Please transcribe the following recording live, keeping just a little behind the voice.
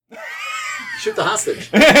Shoot the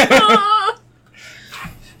hostage.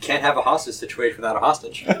 Can't have a hostage situation without a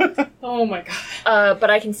hostage. Oh my god. But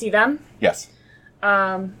I can see them. Yes.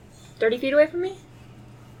 30 feet away from me?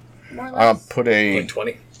 More or less? Put a... Like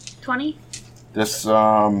 20. 20? This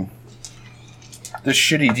shitty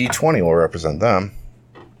D20 will represent them.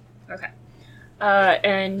 Okay.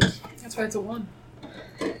 And That's why it's a 1.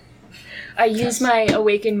 I use my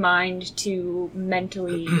awakened mind to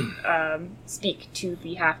mentally speak to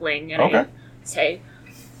the halfling, and I say,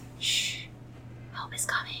 "Shh, help is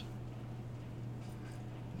coming."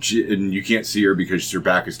 And you can't see her because your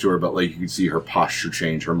back is to her, but like you can see her posture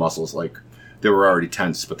change. Her muscles, like they were already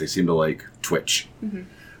tense, but they seem to like twitch.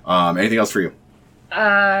 Mm-hmm. Anything else for you?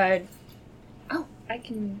 I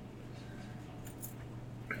can.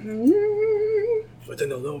 But then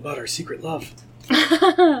they'll know about our secret love.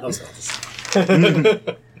 That was not the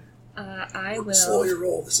same. I will. Slow your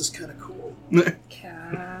roll. This is kind of cool.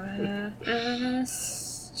 Cast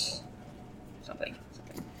something.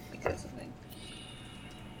 Like something.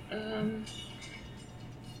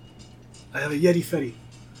 I have a Yeti Fetty.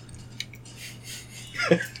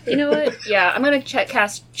 You know what? Yeah, I'm gonna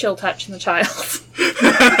cast Chill Touch on the child.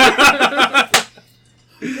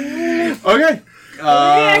 Okay.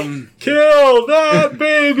 Kill that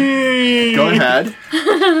baby! Go ahead.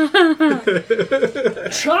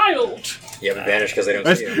 Child! You have advantage because they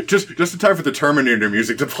don't see you. Just in time for the Terminator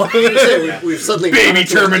music to play. We've suddenly Baby gone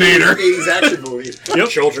into Terminator. an 80s action movie. Yep.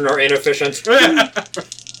 Children are inefficient.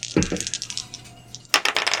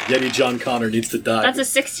 Yeti John Connor needs to die. That's a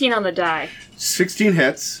 16 on the die. 16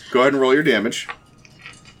 hits. Go ahead and roll your damage.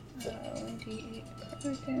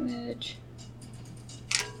 D8 damage.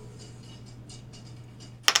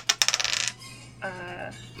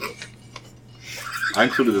 I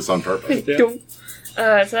included this on purpose.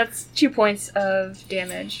 Yeah. So that's 2 points of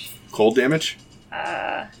damage. Cold damage?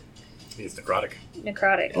 He's necrotic.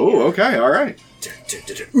 Necrotic. Oh, okay. All right.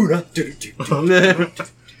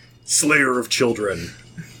 Slayer of children.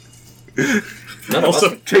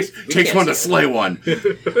 Also, takes one to slay one.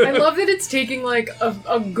 I love that it's taking like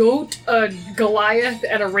a goat, a Goliath,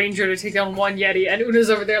 and a ranger to take down one Yeti, and Una's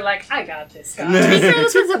over there like, I got this guy. To be fair,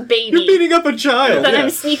 this was a baby. You're beating up a child. That I'm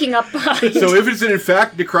sneaking up behind. So if it's in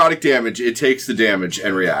fact necrotic damage, it takes the damage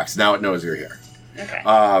and reacts. Now it knows you're here. Okay.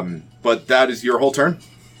 But that is your whole turn?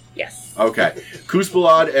 Yes. Okay.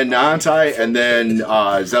 Kuspalad and Nantai, and then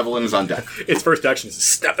Zevelin is on deck. Its first action is to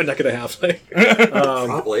snap a neck and a half.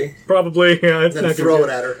 Probably. Probably, yeah. It's Then not throw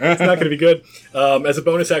gonna it at her. It's not going to be good. As a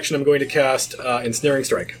bonus action, I'm going to cast Ensnaring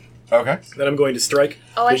Strike. Okay. Then I'm going to strike.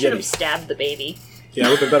 Oh, I the should have Yeti. stabbed the baby. Yeah, it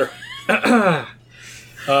would have been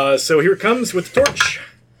better. So here it comes with the torch.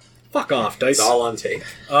 Fuck off, dice. It's all on tape.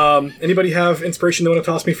 Anybody have inspiration they want to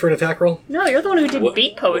toss me for an attack roll? No, you're the one who did What-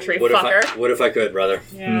 beat poetry, What fucker. what if I could, brother?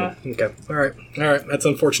 Yeah. Okay. All right. That's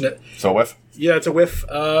unfortunate. So whiff? Yeah, it's a whiff,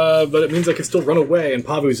 but it means I can still run away, and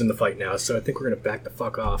Pavu's in the fight now, so I think we're going to back the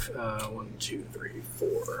fuck off. 1, 2, 3,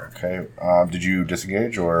 4. Okay. Did you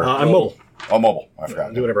disengage or? I'm mobile. Oh, mobile. I I forgot.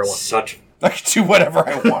 can do whatever I want. Such. I can do whatever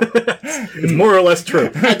I want. It's more or less true.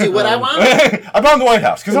 I do what I want. I'm on the White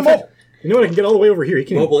House because I'm mobile. You know what? I can get all the way over here. You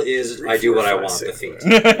can Mobile is I do what I 4, 5, want, 6. the feat.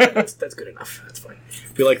 That's good enough. That's fine.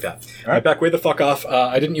 We like that. All right, back way the fuck off.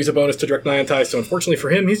 I didn't use a bonus to direct my anti, so unfortunately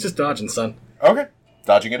for him, he's just dodging, son. Okay.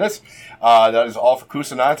 Dodging it is. That is all for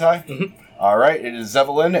Kusanaitai. Mm-hmm. All right. It is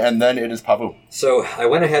Zevelin, and then it is Pavu. So I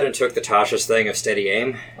went ahead and took the Tasha's thing of steady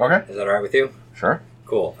aim. Okay. Is that alright with you? Sure.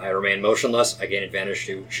 Cool. I remain motionless. I gain advantage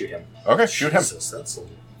to shoot him. Okay. Shoot him. Jesus, that's a...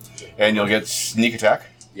 And you'll get sneak attack.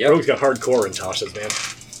 Yep. Rogue's got hardcore in Tasha's, man.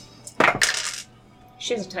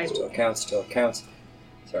 She has a type. Still counts.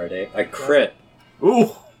 Sorry, Dave. I crit. Ooh.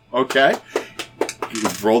 Okay.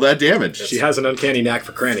 Roll that damage. She has an uncanny knack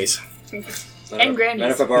for crannies. And grannies.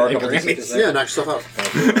 Mind if I borrow a And couple grannies. d6? Yeah, knock yourself out.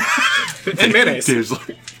 And mayonnaise. Dave's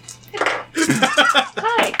like,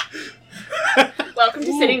 Hi. Welcome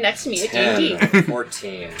to sitting next to me at D&D. 10,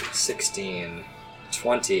 14, 16,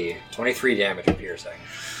 20, 23 damage of piercing.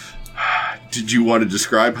 did you want to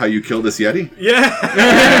describe how you killed this Yeti? Yeah!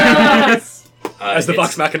 Yes. As the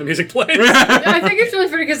Vox Machina music plays. I think it's really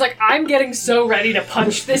funny because like I'm getting so ready to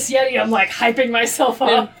punch this Yeti, I'm like hyping myself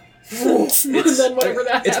up. and then whatever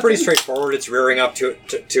that It's pretty happens. straightforward. It's rearing up to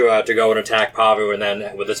go and attack Pavu, and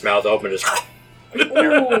then with its mouth open, just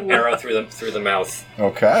arrow through the mouth.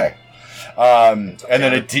 Okay. And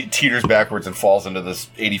then it teeters backwards and falls into this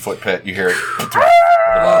 80-foot pit. You hear it.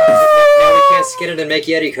 Now we can't skin it and make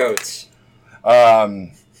Yeti coats.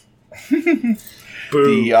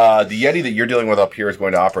 Boo. The Yeti that you're dealing with up here is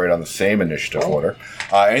going to operate on the same initiative order.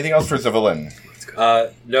 Anything else for Zevelin?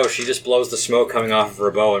 No, she just blows the smoke coming off of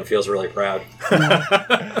her bow and feels really proud.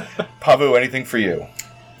 Pavu, anything for you?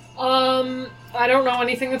 I don't know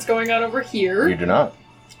anything that's going on over here. You do not.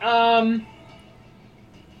 I'm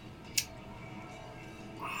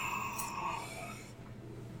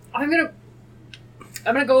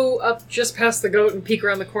gonna go up just past the goat and peek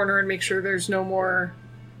around the corner and make sure there's no more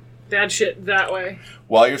bad shit that way.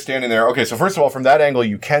 While you're standing there, okay, so first of all, from that angle,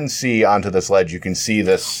 you can see onto this ledge. You can see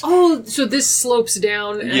this. Oh, so this slopes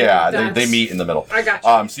down. And Yeah, they meet in the middle. I got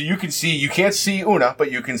you. So you can't see Una,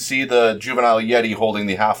 but you can see the juvenile Yeti holding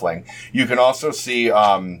the halfling. You can also see,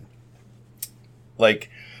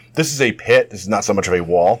 this is a pit. This is not so much of a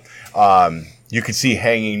wall. You can see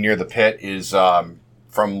hanging near the pit is,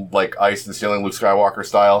 from, like, ice and ceiling, Luke Skywalker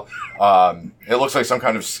style. It looks like some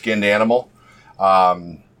kind of skinned animal.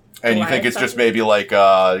 And you think it's just maybe like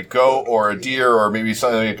a goat or a deer or maybe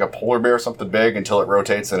something like a polar bear, something big, until it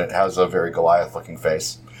rotates and it has a very Goliath-looking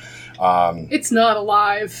face. It's not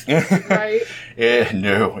alive, right?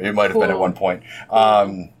 No, it might have been at one point.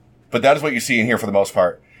 But that is what you see in here for the most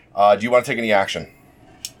part. Do you want to take any action?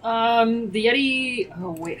 The Yeti...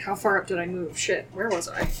 Oh, wait, how far up did I move? Shit, where was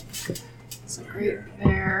I? So right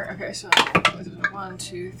there. Okay, so 1,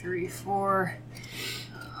 2, 3, 4...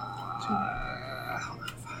 hold on,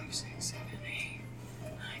 5, 6, 7, 8,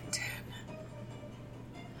 9, 10.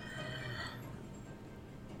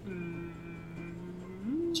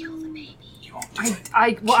 Kill the baby.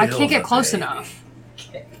 I can't get close enough.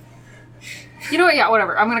 You know what? Yeah,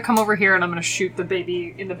 whatever. I'm gonna come over here and I'm gonna shoot the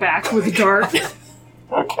baby in the back with a dart.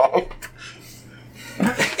 Okay.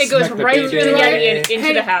 It goes right through the Yeti and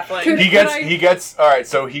into the halfling. He gets, alright,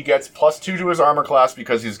 so he gets +2 to his armor class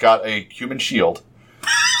because he's got a human shield.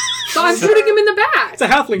 So I'm shooting him in the back. It's a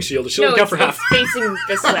halfling shield. The shield No, count for it's half. facing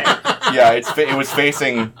this way. Yeah, it was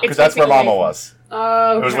facing, because It's that's where facing Mama away. was.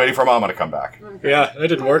 It was waiting for Mama to come back. Yeah, that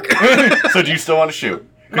didn't work. So do you still want to shoot?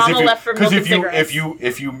 Mama left for milk and if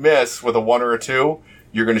cigarettes. you miss with a 1 or a 2,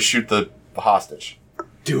 you're going to shoot the hostage.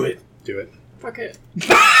 Do it. Do it. Fuck it.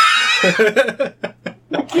 I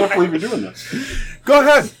can't believe you're doing this. Go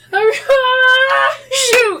ahead.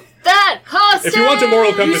 Shoot that hostage! If you want a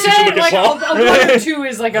moral You compass, you should said look like at Paul. a 1 or 2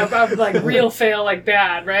 is like a real fail, like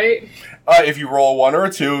bad, right? If you roll a 1 or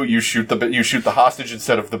a 2, you shoot the hostage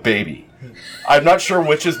instead of the baby. I'm not sure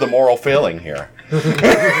which is the moral failing here.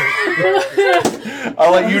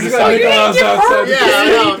 I'll let you decide. You didn't give her Yeah, I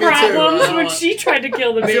know, baby me too. problems when she tried to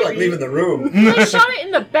kill the I baby. feel like leaving the room. I shot it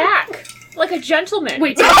in the back. Like a gentleman.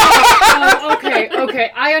 Wait. Okay.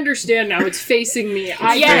 I understand now. It's facing me.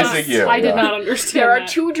 Facing you, I did yeah. not understand. There are that.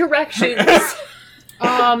 2 directions.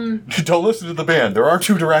 Don't listen to the band. There are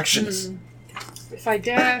 2 directions. If I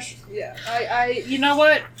dash, yeah. You know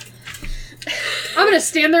what? I'm gonna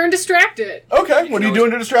stand there and distract it. Okay, what are you doing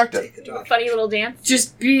to distract it? Funny little dance.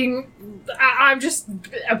 Just being, I'm just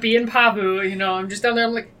being Pavu. You know, I'm just down there.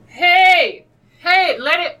 I'm like, hey,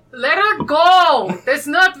 let her go. That's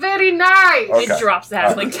not very nice. Okay. It drops the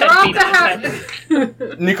halfling 10 Drop feet the on his head.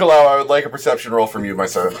 Nicolau, I would like a perception roll from you, my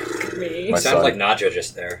son. Me. My Sounds son. like Nadja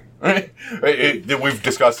just there. We've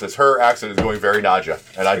discussed this. Her accent is going very Nadja,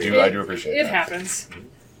 and I do appreciate It that. happens.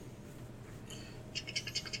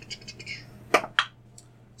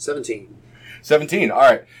 17. 17. All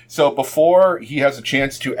right. So before he has a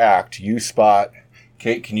chance to act, you spot.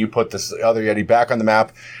 Kate, can you put this other Yeti back on the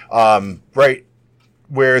map? Right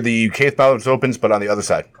where the cave mouth opens, but on the other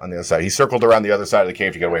side. He circled around the other side of the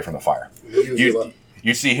cave to get away from the fire.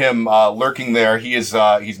 You see him lurking there. He's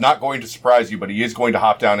not going to surprise you, but he is going to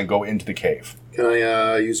hop down and go into the cave. Can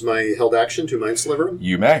I use my held action to mind sliver him?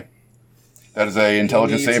 You may. That is a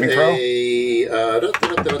intelligence saving throw.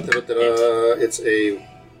 It's a...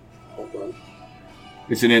 Hold on.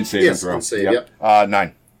 It's an int saving Yes, throw. int save, yep.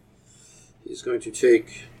 9. He's going to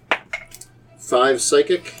take 5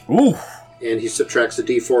 psychic, Ooh. and he subtracts a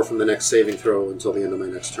d4 from the next saving throw until the end of my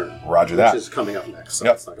next turn. Roger that. Which is coming up next, so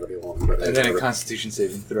Yep. it's not going to be long. But And then a Constitution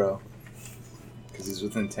saving throw. Because he's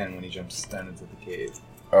within 10 when he jumps down into the cave.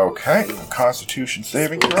 Okay. Constitution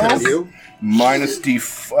saving throw. 10 of you. Minus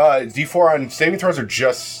D4 on saving throws or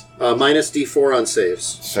just Minus d4 on saves.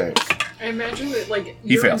 saves? I imagine that like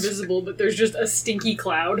He you're fails. invisible, but there's just a stinky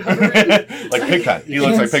cloud hovering. Like Pigpen. He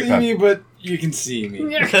looks like see Pigpen. me, but you can see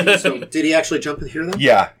me. So, did he actually jump in here then?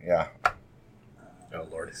 Yeah. Oh,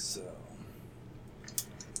 Lord. So...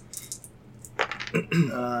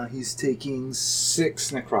 he's taking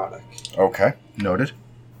 6 necrotic. Okay. Noted.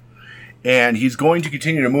 And he's going to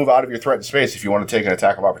continue to move out of your threatened space if you want to take an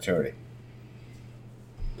attack of opportunity.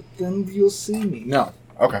 Then you'll see me. No.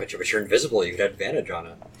 Okay. But you're invisible. You could have advantage on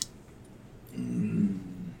it.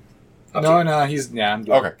 Up to No, you. no, he's... Yeah, I'm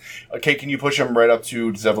good. Okay. Okay, can you push him right up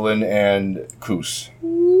to Zevelin and Koos?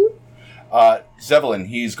 Zevelin,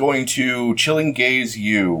 he's going to chilling gaze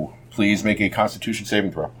you. Please make a Constitution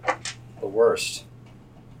saving throw. The worst.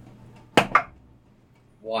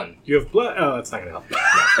 1. You have blood. Oh, that's not going to help.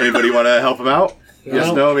 Anybody want to help him out?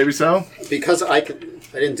 Yes, no, maybe so? Because I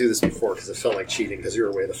didn't do this before because it felt like cheating because you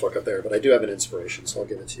were way the fuck up there, but I do have an inspiration, so I'll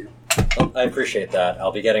give it to you. Well, I appreciate that.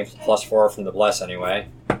 I'll be getting +4 from the bless anyway.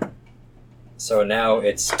 So now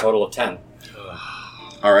it's a total of 10.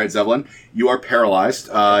 All right, Zevelin, you are paralyzed.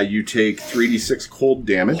 You take 3d6 cold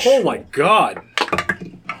damage. Oh my god.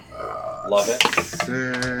 Love it.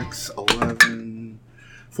 6, 11,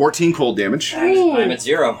 14 cold damage. I'm at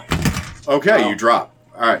 0. Okay, Wow. you drop.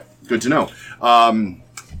 All right, good to know.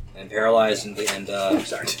 And paralyzed and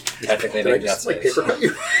Sorry. technically Did I make just death like saves. paper cut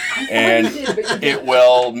you? And it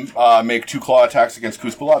will make 2 claw attacks against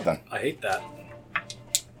Kuspalad then. I hate that.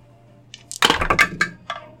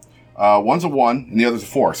 One's a 1, and the other's a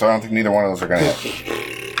 4, so I don't think neither one of those are going to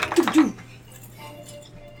hit.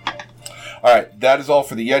 All right, that is all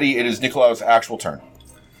for the Yeti. It is Nikolau's actual turn.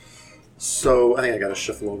 So I think I got to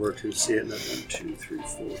shuffle over to see it. 1, 2, 3,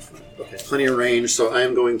 4, 5. Okay, plenty of range. So I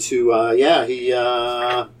am going to,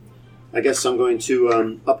 I guess I'm going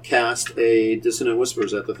to upcast a Dissonant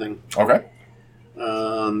Whispers at the thing. Okay.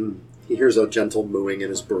 He hears a gentle mooing in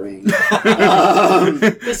his brain.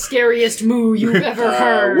 The scariest moo you've ever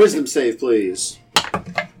heard. Wisdom save, please.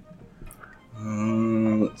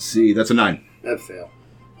 Let's see, that's a 9. That'd fail.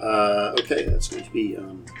 Okay, that's going to be, I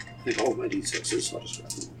think all of my d6s, so I'll just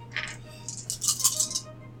grab them.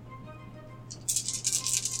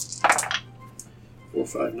 4,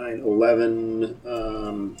 5, 9,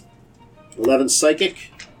 11. 11 psychic,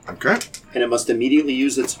 Okay. and it must immediately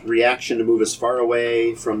use its reaction to move as far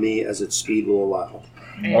away from me as its speed will allow.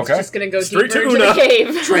 And it's Okay. just gonna go Straight deeper to into the Una.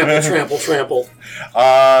 cave. Trample, trample, trample.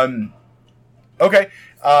 Okay.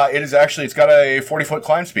 It's got a 40-foot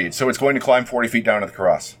climb speed, so it's going to climb 40 feet down to the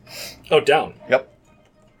Karas. Oh, down. Yep.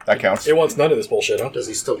 That counts. It wants none of this bullshit, huh? Does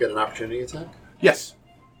he still get an opportunity attack? Yes.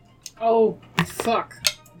 Oh, fuck.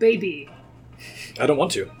 Baby. I don't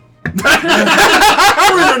want to.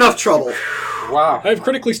 We're in enough trouble. Wow. I've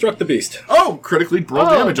critically struck the beast. Oh, critically roll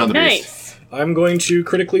damage on the beast. nice. I'm going to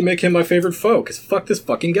critically make him my favorite foe, because fuck this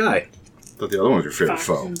fucking guy. Thought the other one was your favorite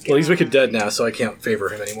foe. Well, he's wicked dead now, so I can't favor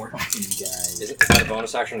him anymore. Is that a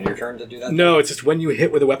bonus action on your turn to do that? No, it's just when you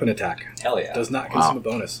hit with a weapon attack. Hell yeah. It does not consume a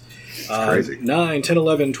bonus. crazy. 9, 10,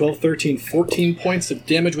 11, 12, 13, 14 points of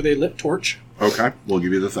damage with a lit torch. Okay, we'll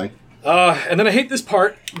give you the thing. And then I hate this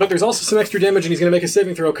part, but there's also some extra damage, and he's going to make a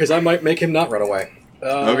saving throw, because I might make him not run away.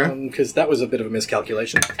 Okay. Because that was a bit of a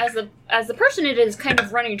miscalculation. As the person it is kind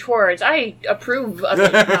of running towards, I approve of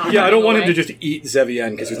it. Not Yeah, I don't running want him away. to just eat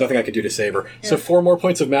Zevian, because there's nothing I could do to save her. So 4 more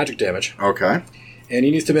points of magic damage. Okay. And he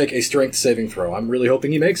needs to make a strength saving throw. I'm really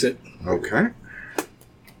hoping he makes it. Okay.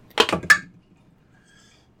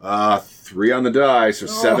 3 on the die, so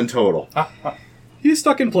 7 total. He's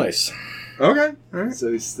stuck in place. Okay. All right.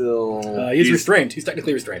 So he's still. He's He's- restrained. He's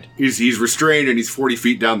technically restrained. He's restrained and he's 40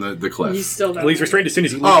 feet down the cliff. He's still down. Well, he's restrained as soon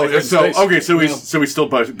as he leaves Oh, my friend's so space. okay, so Yeah. he's still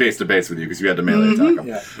base to base with you because you had to melee attack him.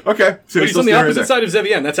 Yeah. Okay, so But he's on the opposite side of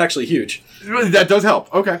Zevian. That's actually huge. That does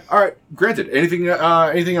help. Okay, all right, granted. Anything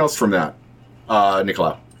else from that,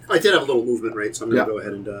 Nicolau? I did have a little movement rate, so I'm going Yeah. to go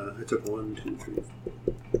ahead and I took 1, 2,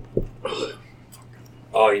 3.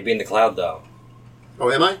 Oh, you'd be in the cloud, though. Oh,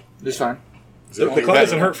 am I? Just fine. The cloud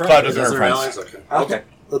doesn't hurt friends. Cloud doesn't hurt friends. allies? Okay. Okay.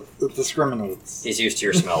 It discriminates. He's used to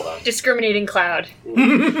your smell, then. Discriminating cloud.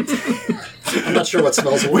 I'm not sure what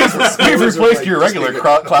smells worse. We've replaced your regular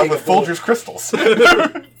cloud with Folger's crystals.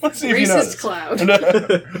 Let's see if you Racist notice. cloud.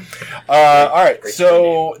 All right,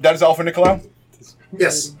 so that is all for Nicolau.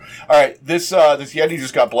 Yes. All right, this Yeti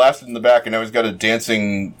just got blasted in the back, and now he's got a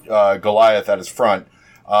dancing Goliath at his front.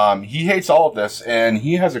 He hates all of this, and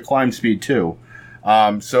he has a climb speed too.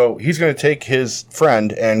 So he's going to take his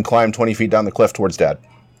friend and climb 20 feet down the cliff towards Dad.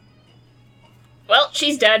 Well,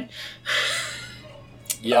 she's dead.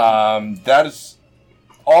 That is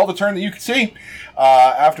all the turn that you can see.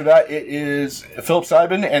 After that, it is Philip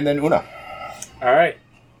Sybin and then Una. All right.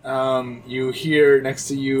 You hear next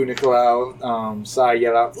to you, Nicolau, Sai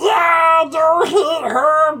yell out, "Louder, hit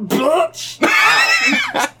her, bitch!"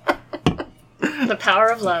 The power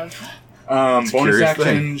of love. Bonus curious action,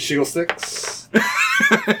 thing. Shiggle Sticks.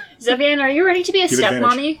 Zevian, are you ready to be a Give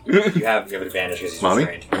advantage. stepmommy? You have advantage because he's Mommy?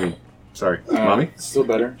 restrained. Sorry, Mommy? Still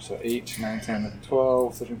better. So 8, 9, 10, 11,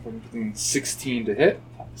 12, 13, 14, 15, 16 to hit.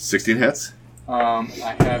 16 hits. I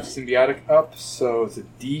have Symbiotic up, so it's a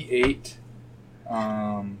D8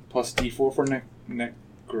 plus D4 for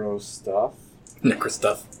Necro stuff. Necro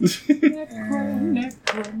stuff. And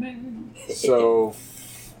so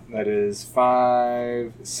That is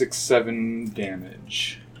 5, 6, 7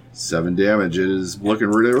 damage. 7 damage. It is looking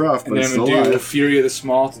really rough, And but then it's I'm still going to do alive. Fury of the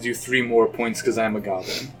Small to do 3 more points because I'm a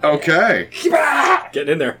goblin. Okay.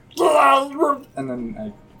 Getting in there. And then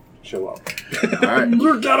I show up. All right.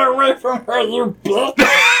 You get away from her, you bitch!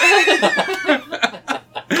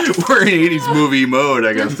 We're in 80s movie mode,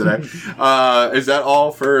 I guess, today. Is that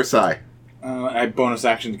all for Sai? I bonus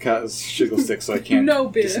action to cast Shiggle Stick so I can't No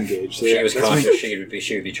bid. disengage. So She yeah, was that's conscious. me.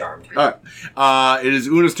 She would be charmed. All right. It is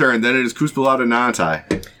Una's turn. Then it is Kuspalata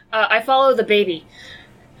Nantai. I follow the baby.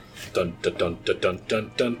 Dun dun dun dun dun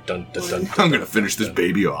dun dun dun dun dun. I'm going to finish this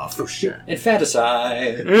baby off. Oh shit!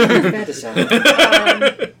 Infanticide. Infanticide.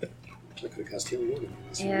 I could have cast Healing Word.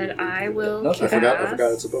 And I will. Nope, I forgot. I cast-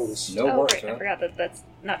 forgot it's a bonus. No Oh, worries, right. I man. forgot that that's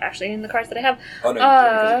not actually in the cards that I have. Oh,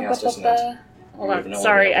 no, you cast Hold dissonance. on.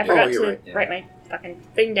 Sorry, I Oh, forgot you're to right. Yeah. write my fucking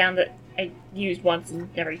thing down that I used once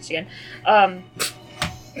and never used again.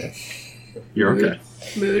 You're okay.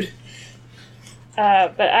 Mood.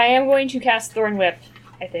 But I am going to cast Thorn Whip,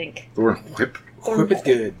 I think. Thorn Whip. Thorn Whip it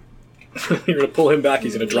good. You're gonna pull him back.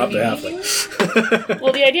 He's gonna drop the halfling.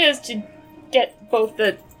 Well, the idea is to get both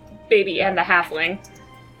the baby and the halfling.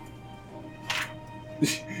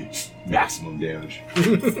 Maximum damage.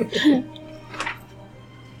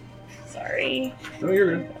 Sorry. No,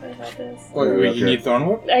 you're good. What about this? Wait, you Okay. need Thorn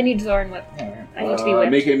Whip? I need Thorn Whip. Alright. I need to be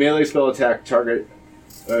whipped. Make a melee spell attack target.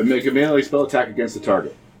 Make a melee spell attack against the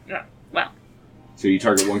target. Yeah. Well, So you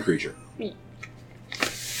target one creature. Me.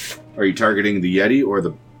 Are you targeting the Yeti or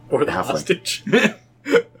the... Or the Halfling. hostage.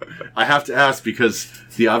 I have to ask because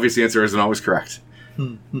the obvious answer isn't always correct.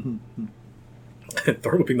 Thorn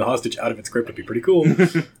whipping the hostage out of its grip would be pretty cool.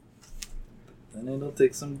 Then it'll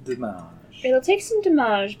take some damage. it'll take some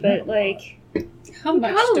damage, but like How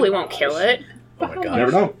much? probably damage? won't kill it. Oh my You god.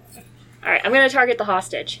 never know. All right, I'm gonna target the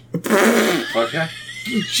hostage. Okay.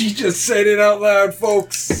 She just said it out loud,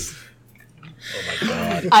 folks. Oh my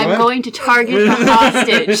god. I'm going to target the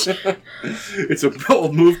hostage. It's a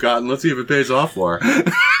bold move, Cotton. Let's see if it pays off for her.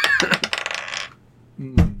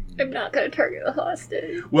 I'm not gonna target the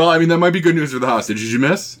hostage. Well, I mean, that might be good news for the hostage. Did you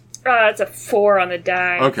miss? It's a 4 on the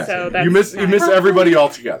die. Okay. So that's You miss nice. everybody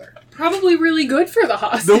altogether. Probably really good for the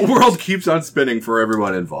hostage. The world keeps on spinning for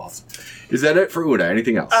everyone involved. Is that it for Una?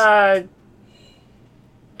 Anything else?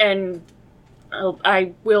 And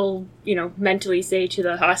I will, mentally say to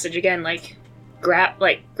the hostage again, grab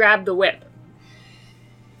the whip.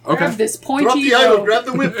 Grab this pointy. Drop the item. rope. Grab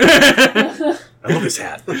the whip. I love this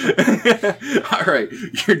hat. All right,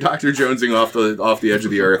 you're Dr. Jonesing off the edge of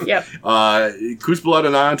the earth. Yep. Kuspalata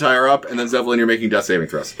and Nantai are up, and then Zeppelin, you're making death saving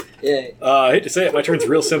throws. Yay. I hate to say it, my turn's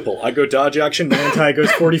real simple. I go dodge action, Manti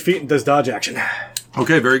goes 40 feet and does dodge action.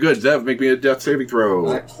 Okay, very good. Zev, make me a death saving My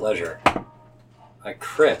throw. pleasure. I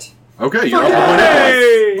crit. Okay, you're up with 1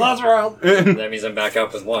 hit Last round. point. That means I'm back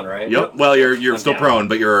up with 1, right? Yep. Well, you're I'm still down. prone,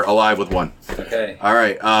 but you're alive with 1. Okay. All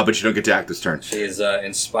right, but you don't get to act this turn. She is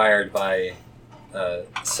inspired by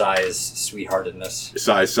Sai's sweetheartedness.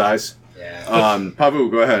 Size. Yeah. Pavu,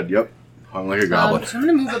 go ahead. Yep. I'm like a goblin. So I'm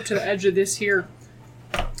gonna move up to the edge of this here.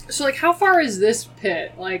 So how far is this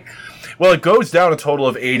pit? Well, it goes down a total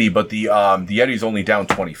of 80, but the Yeti's only down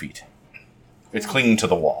 20 feet. It's clinging to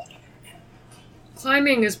the wall.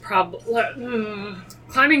 Climbing is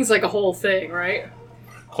climbing's like a whole thing, right?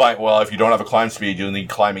 Well, if you don't have a climb speed, you'll need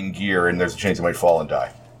climbing gear, and there's a chance you might fall and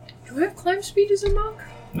die. Do I have climb speed as a monk?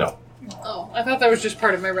 No. Oh, I thought that was just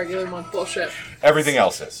part of my regular monk bullshit. Everything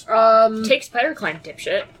else is. Take spider climb,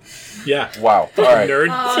 dipshit. Yeah. Wow. All right. Nerd.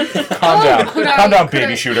 Calm down. could Calm I- down, could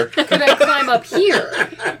baby I- shooter. Could I climb up here?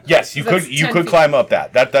 Yes, you That's could. You 10 could feet. climb up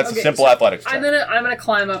that. That's a Okay, simple so athletics check. I'm gonna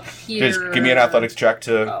climb up here. Just give me an athletics check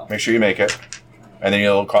to Oh. make sure you make it, and then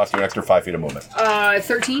it'll cost you an extra 5 feet of movement.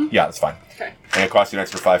 13. Yeah, that's fine. Okay, And it costs you an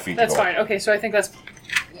extra 5 feet. that's to go fine. Okay, so I think that's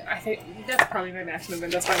probably my max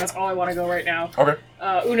movement. That's fine. That's all I want to go right now. Okay.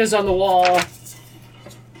 Una's on the wall.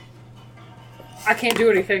 I can't do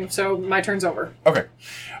anything, so my turn's over. Okay.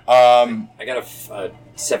 I got a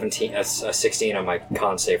 16 on my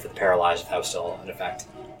con save for the paralyzed if that was still in effect.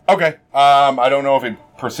 Okay. I don't know if it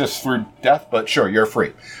persists through death, but sure, you're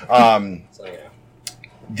free. So, yeah.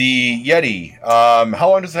 The Yeti. How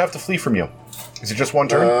long does it have to flee from you? Is it just one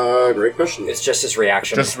turn? Great question. It's just his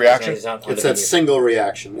reaction. Just reaction? He's not on It's the that menu. single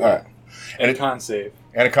reaction. All right. And a con save.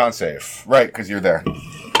 And a con save. Right, because you're there.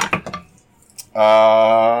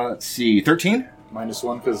 Let's see. 13?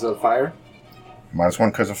 -1 because of fire. -1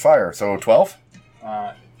 because of fire. So 12?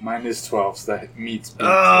 -12, so that meets.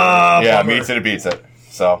 Yeah, bummer. meets it, it beats it.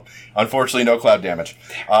 So, unfortunately, no cloud damage.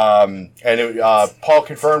 Paul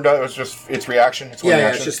confirmed it was just its reaction. It's one Yeah,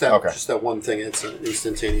 reaction? it's just that Okay. just that one thing. It's an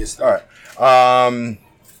instantaneous thing. All right.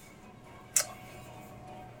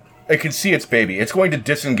 It can see its baby. It's going to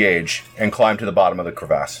disengage and climb to the bottom of the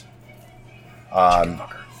crevasse.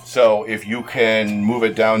 So if you can move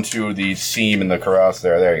it down to the seam in the crevasse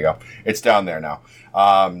there you go. It's down there now.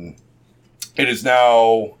 It is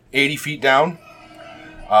now 80 feet down.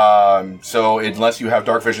 So unless you have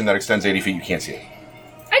dark vision that extends 80 feet, you can't see it.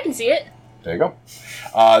 I can see it. There you go.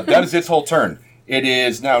 That is its whole turn. It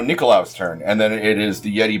is now Nikolau's turn, and then it is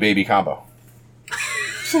the Yeti baby combo.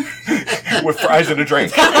 With fries and a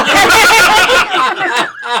drink. Yeti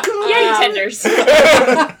tenders.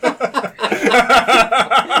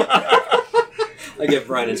 I give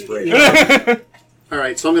Brian inspiration. All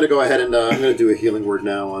right, so I'm going to go ahead and I'm going to do a healing word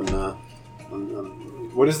now on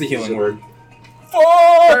What is the healing word?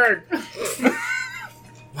 Bird.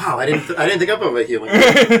 Wow, I didn't think up of a healing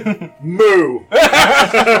word. Moo.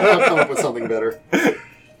 I'll come up with something better.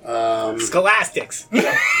 Scholastics.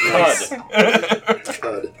 Nice.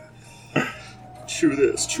 Cud. Chew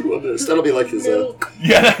this, chew on this. That'll be like his.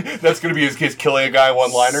 Yeah, that's going to be his case killing a guy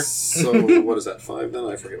one-liner. So what is that? 5? Then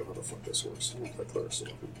I forget how the fuck this works. I don't play Claire so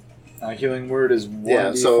often. Healing word is 1d4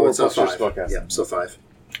 Yeah, so it's a plus your 5. spellcasting. Yeah, so 5.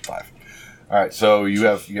 5. All right, so you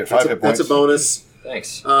get 5 hit points. That's a bonus.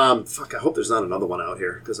 Thanks. Fuck, I hope there's not another one out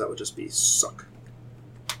here, because that would just be suck.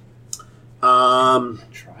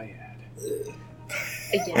 Triad.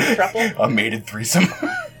 Again, truffle. A mated threesome.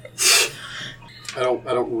 I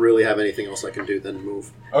don't really have anything else I can do than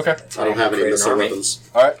move. Okay. I don't have any Create an missile army. weapons.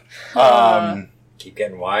 All right. Keep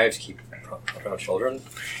getting wives, keep putting out children.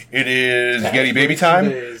 It is Yeti baby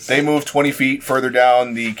time. They move 20 feet further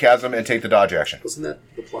down the chasm and take the dodge action. Wasn't that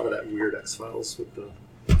the plot of that weird X-Files with the...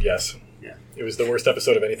 Yes. Yeah. It was the worst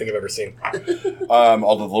episode of anything I've ever seen.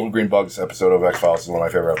 Although the Little Green Bugs episode of X-Files is one of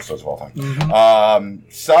my favorite episodes of all time.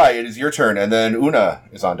 Sai, it is your turn, and then Una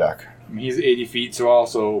is on deck. He's 80 feet, so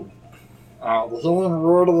also... the healing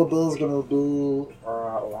word of the day is going to be...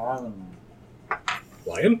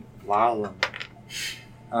 Lion? Lion.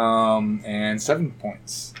 And 7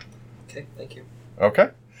 points. Okay, thank you.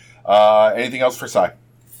 Okay. Anything else for Sai?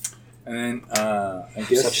 And then, I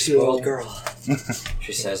guess... Such a spoiled girl.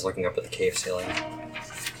 She says, looking up at the cave ceiling.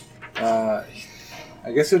 I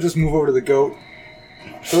guess he'll just move over to the goat.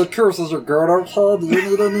 So it curses your goat outside. Do you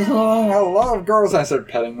need anything? I love goats. I start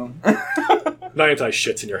petting them. Niantai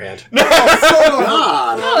shits in your hand.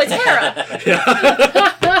 God! Oh, it's Hera.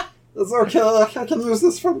 It's okay. I can use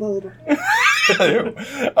this for later.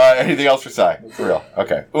 Anything else for Sai? For real.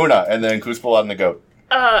 Okay. Una, and then Kuzpal on the goat.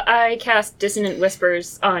 I cast Dissonant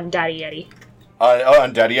Whispers on Daddy Yeti.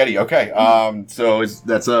 On Daddy Yeti. Okay. So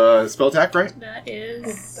that's a spell attack, right? That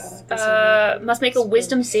is... must make a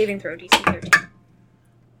Wisdom saving throw, DC 13.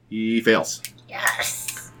 He fails.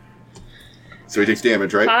 Yes! So he takes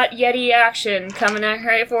damage, right? Hot Yeti action coming out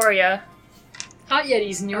right for you. Hot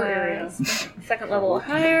Yetis in your area. Second level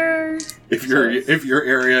higher. If your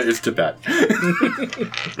area is Tibet.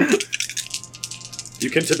 You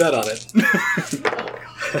can Tibet on it.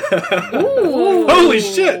 Ooh. Holy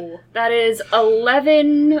shit! That is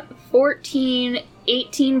 11, 14,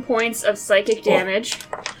 18 points of psychic damage.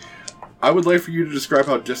 I would like for you to describe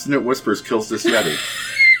how Dissonant Whispers kills this Yeti.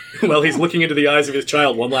 Well, he's looking into the eyes of his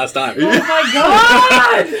child one last time. Oh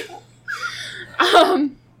my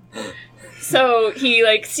god! So he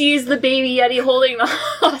sees the baby Yeti holding the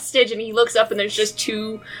hostage, and he looks up, and there's just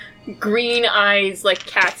two green eyes, like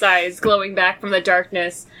cat's eyes, glowing back from the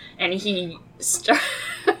darkness, and he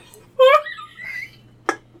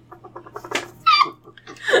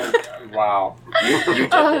Wow. You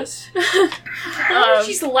did this.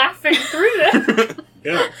 she's laughing through this.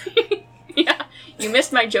 Yeah. Yeah, you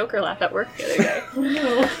missed my Joker laugh at work the other day.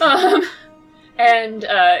 And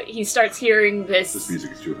he starts hearing this. This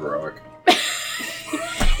music is too heroic.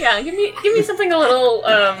 Yeah, give me something a little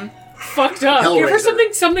Fucked up. Give her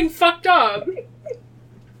something fucked up.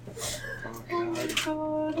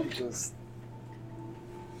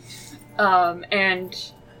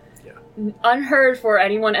 And unheard for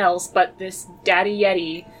anyone else but this Daddy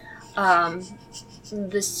Yeti,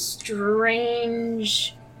 this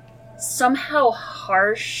strange, somehow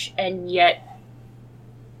harsh and yet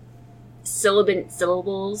sibilant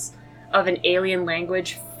syllables of an alien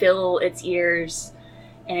language fill its ears,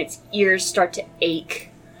 and its ears start to ache,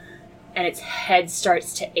 and its head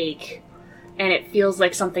starts to ache, and it feels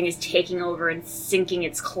like something is taking over and sinking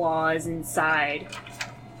its claws inside.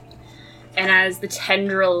 And as the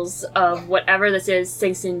tendrils of whatever this is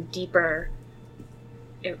sinks in deeper,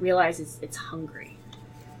 it realizes it's hungry.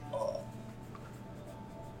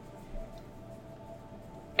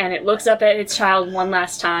 And it looks up at its child one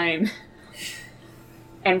last time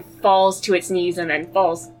and falls to its knees and then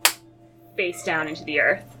falls face down into the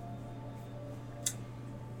earth.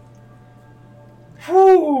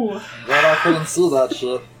 Glad I couldn't see that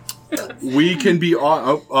shit. We can be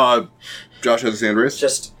on. Josh has his hand raised.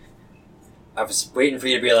 Just, I was waiting for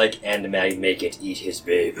you to be like, and make it eat his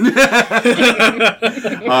baby.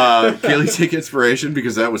 Kaylee, take inspiration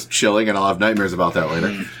because that was chilling, and I'll have nightmares about that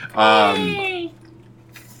later. Yay.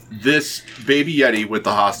 This baby Yeti with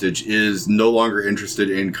the hostage is no longer interested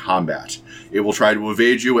in combat. It will try to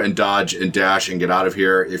evade you and dodge and dash and get out of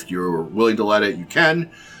here. If you're willing to let it, you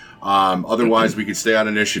can. Otherwise, we could stay on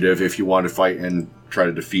initiative if you want to fight and try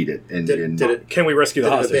to defeat it. And Did it? Can we rescue the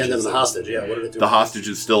Did it hostage? abandon the hostage? Yeah. What did it do? the hostage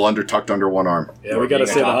is still tucked under one arm. Yeah, we gotta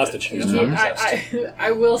Being save the adopted. hostage.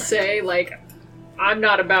 I will say, like, I'm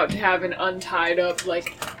not about to have an untied up,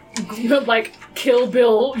 like Kill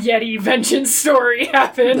Bill Yeti vengeance story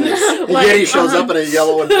happen. Yeti shows up in a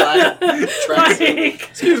yellow and black tracksuit.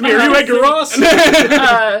 Excuse me, are you Edgar Ross?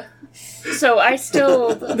 So I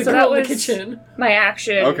still. The so girl that in the was kitchen. my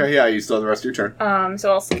action. Okay, yeah, you still have the rest of your turn.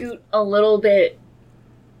 So I'll scoot a little bit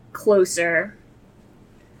closer.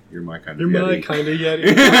 You're my kind You're of my Yeti. kind of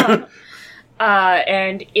Yeti.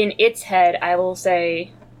 And in its head, I will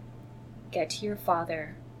say, "Get to your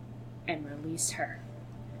father, and release her."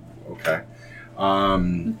 Okay.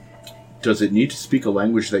 Does it need to speak a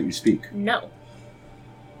language that you speak? No.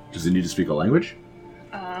 Does it need to speak a language?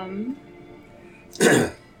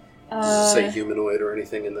 Does it say humanoid or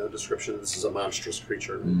anything in the description? This is a monstrous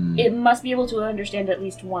creature. It must be able to understand at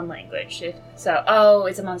least one language. It's a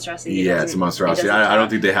monstrosity. It Yeah, doesn't- it's a it monstrosity. doesn't I don't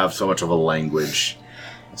talk. think they have so much of a language.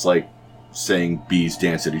 It's like saying bees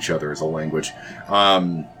dance at each other as a language.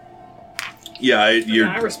 Yeah,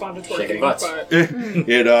 I responded Shaking twerking, butts. but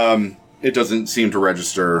it doesn't seem to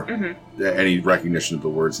register any recognition of the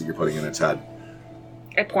words that you're putting in its head.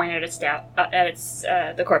 I point at its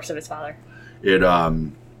the corpse of its father. It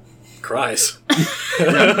Cries.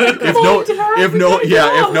 if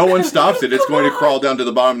no one stops it, it's going to crawl down to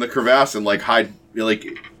the bottom of the crevasse and like hide, like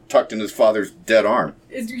tucked in his father's dead arm.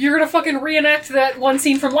 you're gonna fucking reenact that one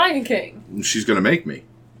scene from Lion King. And she's going to make me.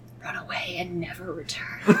 Run away and never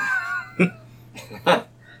return.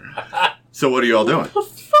 So what are you all doing?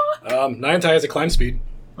 Niantai has a climb speed.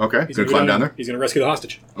 Okay, He's gonna climb down there. He's gonna rescue the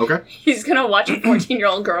hostage. Okay. He's gonna watch a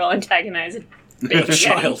 14-year-old girl antagonize a baby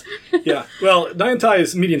Child. Yeah. Well, Niantai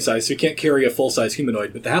is medium-sized, so he can't carry a full-size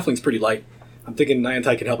humanoid, but the halfling's pretty light. I'm thinking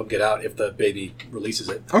Niantai can help him get out if the baby releases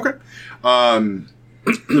it. Okay.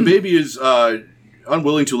 The baby is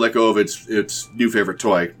unwilling to let go of its new favorite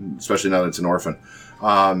toy, especially now that it's an orphan.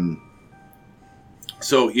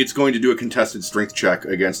 So it's going to do a contested strength check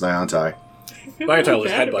against Niantai. Niantai will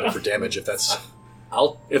just headbutt it for damage if that's...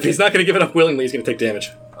 I'll If he's not going to give it up willingly, he's going to take damage.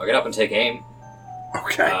 get up and take aim.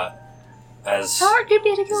 Okay. As How hard could it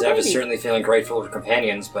be to kill a Zev is baby? certainly feeling grateful for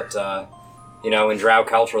companions, but in Drow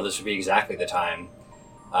culture, this would be exactly the time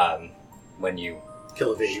when you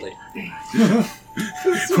Kill a baby.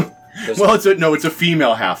 Well, it's a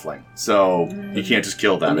female halfling, so you can't just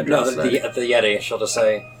kill them. No, the Yeti, she'll just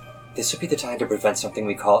say, "This would be the time to prevent something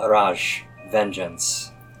we call Iraj,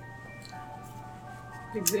 vengeance."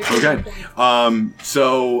 Okay.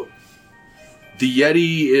 So the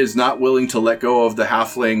Yeti is not willing to let go of the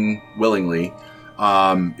halfling willingly.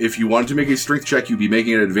 If you wanted to make a strength check, you'd be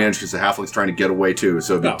making an advantage because the halfling's trying to get away too.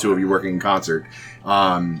 So the two of you working in concert.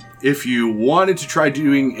 If you wanted to try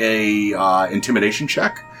doing a intimidation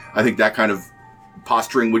check, I think that kind of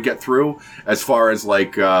posturing would get through. As far as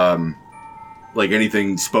like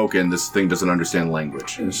anything spoken, this thing doesn't understand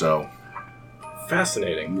language, so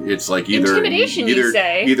Fascinating. it's like either Intimidation, you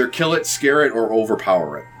say? either kill it, scare it, or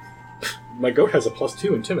overpower it. My goat has a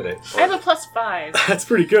 +2 intimidate. I have a +5. That's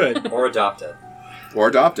pretty good. Or adopt it. Or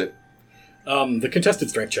adopt it. The contested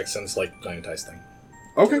strength check sounds like Niantai's thing.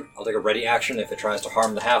 Okay. I'll take a ready action. If it tries to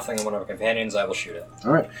harm the halfling and one of our companions, I will shoot it.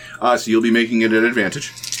 All right. So you'll be making it an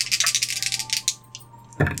advantage.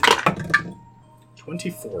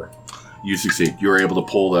 24. You succeed. You're able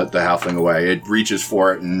to pull the halfling away. It reaches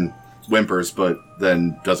for it and whimpers, but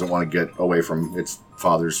then doesn't want to get away from its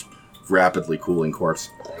father's rapidly cooling corpse.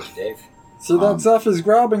 Thank you, Dave. So that Zeph is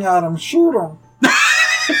grabbing at him. Shoot him.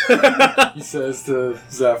 He says to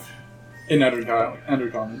Zeph in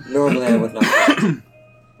Undercommon. Normally I would not.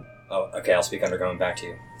 Oh, okay. I'll speak Underground back to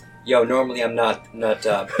you. Yo, normally I'm not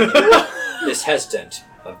this hesitant,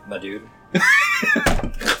 my dude.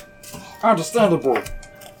 Understandable.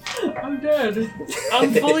 I'm dead.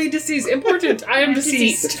 I'm fully deceased. Important. I am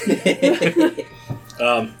deceased. Yeah,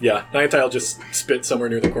 Niantai will just spit somewhere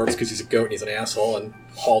near the corpse because he's a goat and he's an asshole and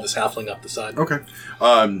haul this halfling up the side. Okay.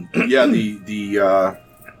 Yeah, the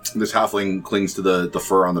this halfling clings to the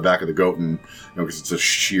fur on the back of the goat, and because it's a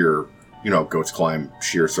sheer, goats climb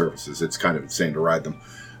sheer surfaces. It's kind of insane to ride them,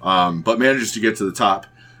 but manages to get to the top.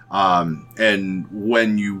 And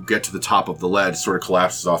when you get to the top of the ledge, sort of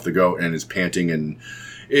collapses off the goat and is panting and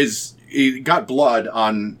it got blood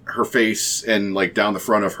on her face and like down the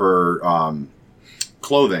front of her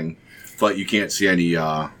clothing, but you can't see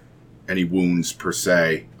any wounds per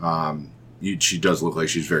se. She does look like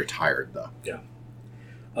she's very tired, though. Yeah.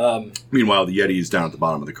 Meanwhile, the Yeti is down at the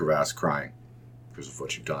bottom of the crevasse crying because of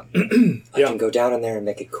what you've done. I can go down in there and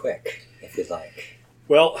make it quick, if you'd like.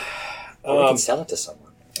 Well, Or we can sell it to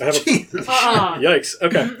someone. I have Yikes.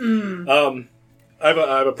 Okay. I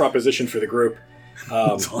have a proposition for the group.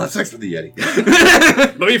 So let's sex with the Yeti.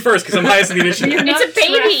 Let me first, because I'm highest in the initiative. It's a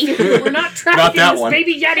baby. We're not tracking Not that this one.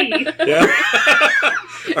 baby Yeti. Yeah.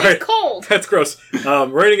 All right. It's cold. That's gross.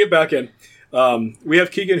 Reining it back in. We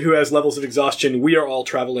have Keegan, who has levels of exhaustion. We are all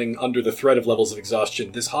traveling under the threat of levels of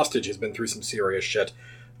exhaustion. This hostage has been through some serious shit.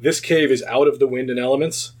 This cave is out of the wind and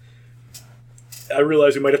elements. I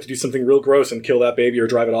realize we might have to do something real gross and kill that baby or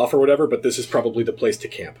drive it off or whatever, but this is probably the place to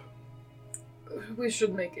camp. We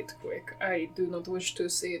should make it quick. I do not wish to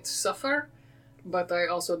see it suffer, but I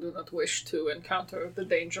also do not wish to encounter the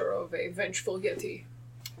danger of a vengeful Yeti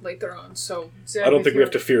later on. So, Zeb, I don't if think we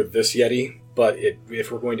have to you're- fear this Yeti, but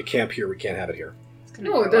if we're going to camp here, we can't have it here.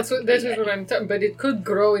 No, that is what I'm talking. But it could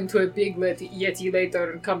grow into a big Yeti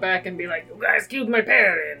later and come back and be like, "You guys killed my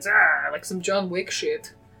parents!" Like some John Wick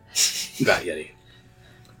shit. That Yeti.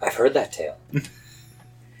 I've heard that tale.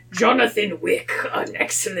 Jonathan Wick, an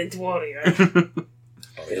excellent warrior.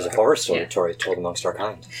 It is a horror story told amongst our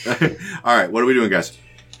kind. All right, what are we doing, guys?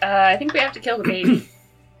 I think we have to kill the baby.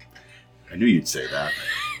 I knew you'd say that.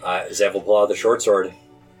 Zev will pull out the short sword.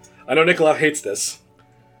 I know Nikolai hates this.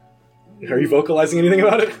 Are you vocalizing anything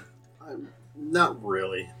about it? Not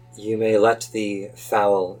really. You may let the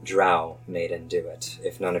foul drow maiden do it,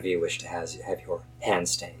 if none of you wish to have your hand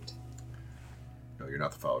stained. No, you're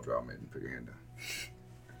not the foul drow maiden. Put your hand down.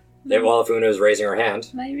 Well, if Una is raising her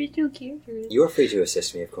hand, My original character is... you are free to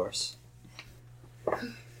assist me, of course.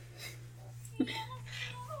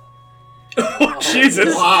 Oh,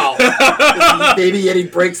 Jesus! Wow. Baby Yeti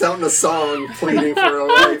breaks out in a song, pleading for her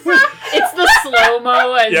life. It's the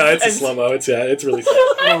slow-mo. Yeah, it's a slow-mo. It's really sad.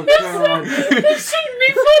 Oh, God. It shouldn't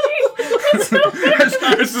be funny. It's so bad.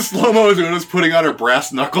 It's the slow-mo as Una's putting on her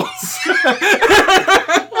brass knuckles. Well,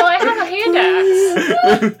 I have a hand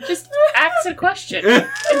axe. Just ask a question in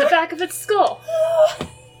the back of its skull.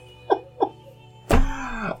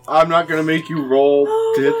 I'm not going to make you roll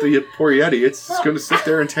to hit the poor Yeti. It's just going to sit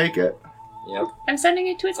there and take it. Yep. I'm sending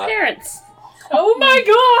it to its parents. Oh my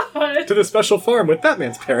god! To the special farm with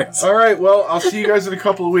Batman's parents. All right, well, I'll see you guys in a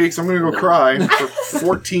couple of weeks. I'm going to go cry for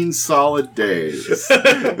 14 solid days.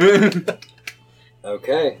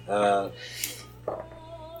 Okay. I'm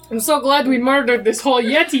so glad we murdered this whole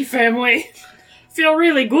Yeti family. Feel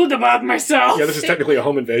really good about myself. Yeah, this is technically a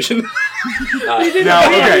home invasion. Now,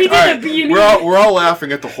 okay, all right. B&E. We're all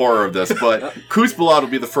laughing at the horror of this, but Kuzbalad will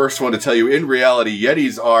be the first one to tell you, in reality,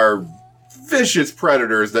 Yetis are vicious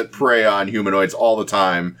predators that prey on humanoids all the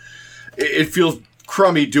time. It feels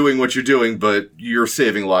crummy doing what you're doing, but you're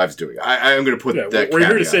saving lives doing it. I am going to put that We're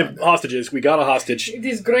here to caveat save on that. hostages. We got a hostage. It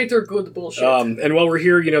is greater good bullshit. And while we're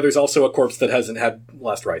here, there's also a corpse that hasn't had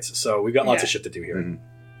last rites. So we've got lots Yeah. of shit to do here. Mhm.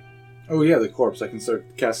 Oh yeah, the corpse. I can start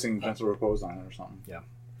casting gentle repose on it or something.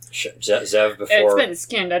 Zev, It's before... been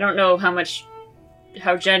skinned. I don't know how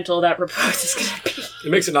gentle that repose is going to be.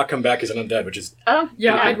 It makes it not come back as an undead, which is Oh,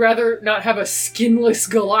 yeah, I'd rather not have a skinless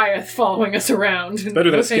Goliath following us around. better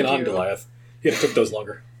than No, a skin thank on you. Goliath. Yeah, it took those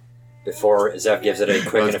longer. Before Zev gives it a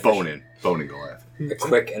quick Well, and it's efficient, bone in Goliath. a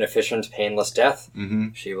quick and efficient, painless death, Mm-hmm.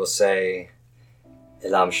 she will say,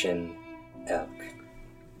 Elamshin Elk.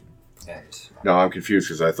 And, No, I'm confused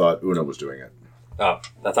because I thought Una was doing it. I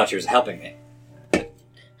thought she was helping me. I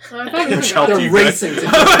thought it was Which helped They're you racing to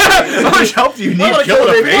How much help do you need to kill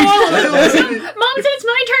the baby? Mom said it's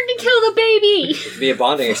my turn to kill the baby. It could be a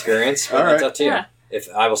bonding experience, but All it's right. up to you. Yeah.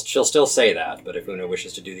 She'll still say that, but if Una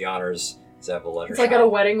wishes to do the honors, Zev will let her It's like at a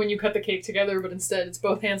shine. wedding when you cut the cake together, but instead it's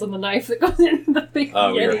both hands on the knife that goes in the big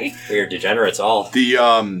Oh, Yeti. we are degenerates all. The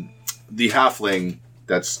halfling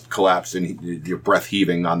that's collapsed and your breath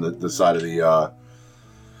heaving on the side of the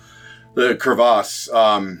crevasse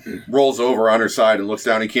rolls over on her side and looks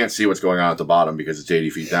down. He can't see what's going on at the bottom because it's 80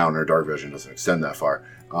 feet down and her dark vision doesn't extend that far.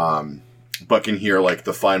 But can hear like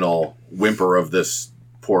the final whimper of this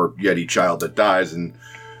poor Yeti child that dies and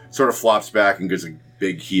sort of flops back and gives a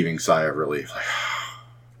big heaving sigh of relief.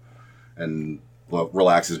 And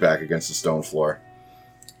relaxes back against the stone floor.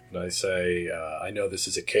 And I say, I know this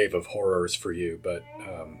is a cave of horrors for you, but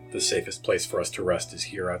the safest place for us to rest is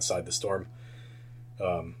here outside the storm.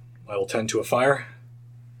 I will tend to a fire.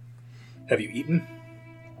 Have you eaten?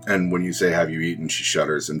 And when you say, have you eaten, she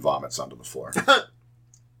shudders and vomits onto the floor.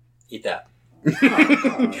 Eat that.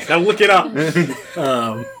 Now look it up.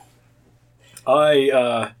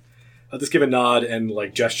 I'll just give a nod and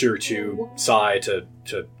like gesture to Sai to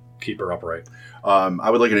keep her upright. I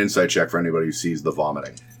would like an insight check for anybody who sees the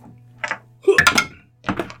vomiting.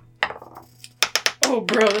 Oh,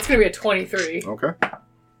 bro, that's gonna be a 23. Okay.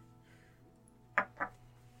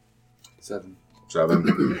 7.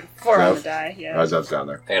 7. 4 on the Zev. die, yeah. Zev's down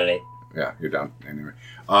there. I got an 8. Yeah, you're down. Anyway.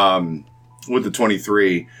 With the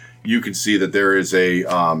 23, you can see that there is a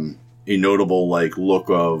notable like look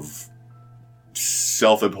of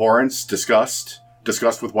self-abhorrence, disgust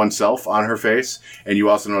with oneself on her face, and you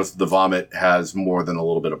also notice that the vomit has more than a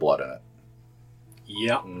little bit of blood in it.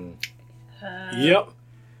 Yep. Yep.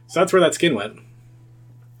 So that's where that skin went.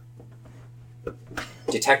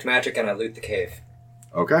 Detect magic and I loot the cave.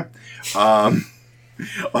 Okay.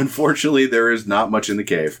 Unfortunately, there is not much in the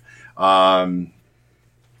cave. The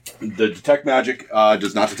detect magic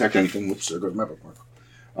does not detect anything. Whoops, there goes my bookmark.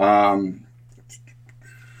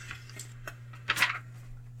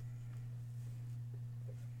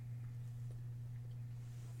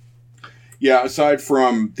 Yeah, aside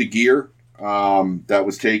from the gear that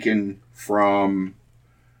was taken from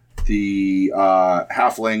the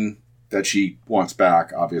halfling that she wants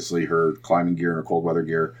back, obviously her climbing gear and her cold weather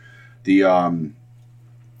gear, the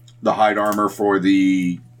hide armor for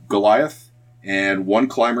the Goliath, and one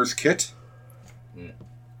climber's kit.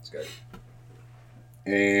 That's good.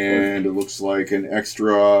 And it looks like an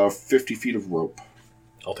extra 50 feet of rope.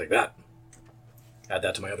 I'll take that. Add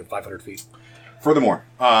that to my other 500 feet. Furthermore,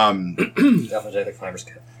 Definitely take the climber's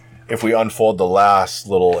kit. if we unfold the last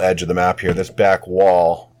little edge of the map here, this back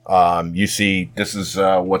wall, you see this is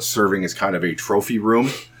what's serving as kind of a trophy room.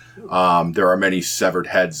 There are many severed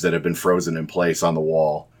heads that have been frozen in place on the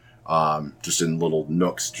wall, just in little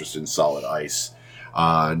nooks, just in solid ice.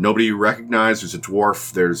 Nobody you recognize. There's a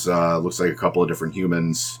dwarf. There's looks like a couple of different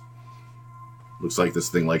humans. Looks like this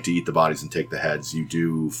thing liked to eat the bodies and take the heads. You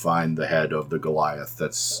do find the head of the Goliath.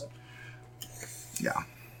 That's... yeah.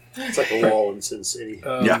 It's like a wall in Sin City.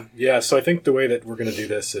 Yeah, so I think the way that we're going to do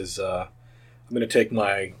this is I'm going to take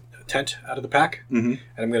my tent out of the pack, and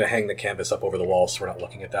I'm going to hang the canvas up over the wall so we're not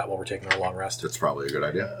looking at that while we're taking our long rest. That's probably a good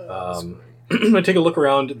idea. I'm going to take a look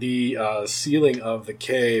around the ceiling of the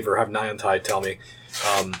cave, or have Nyantai tell me.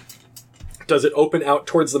 Does it open out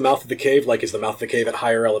towards the mouth of the cave? Like, is the mouth of the cave at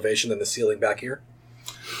higher elevation than the ceiling back here?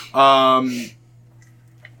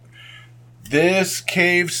 This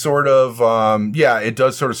cave sort of, it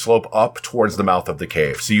does sort of slope up towards the mouth of the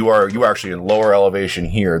cave. So you are actually in lower elevation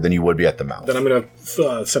here than you would be at the mouth. Then I'm going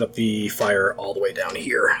to set up the fire all the way down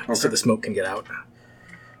here so the smoke can get out.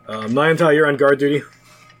 Nyantai, you're on guard duty.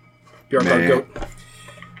 You're on guard goat.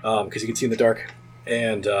 Because you can see in the dark.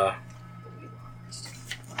 And,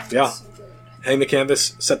 hang the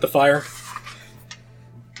canvas, set the fire.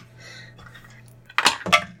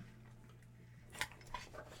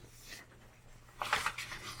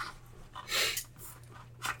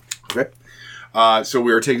 Okay. So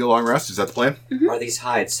we are taking a long rest. Is that the plan? Mm-hmm. Are these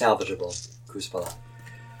hides salvageable, Kuzpala?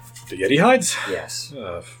 The Yeti hides? Yes.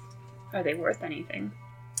 Are they worth anything?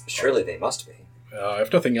 Surely they must be.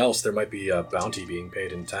 If nothing else, there might be a bounty being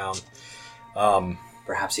paid in town.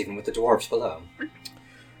 Perhaps even with the dwarves below.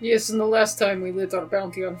 Yes, and the last time we lit our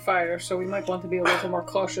bounty on fire, so we might want to be a little more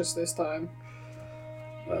cautious this time.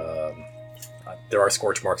 There are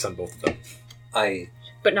scorch marks on both of them.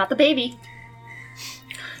 But not the baby.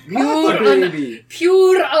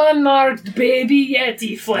 Pure unmarked baby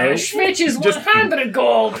Yeti flesh fetches 100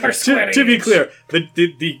 gold per square To be inch. clear,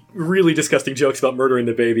 the really disgusting jokes about murdering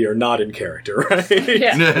the baby are not in character, right?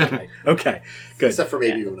 Yeah. Okay, good. Except for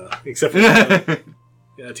maybe Una. Except for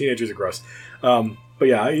yeah, teenagers are gross. But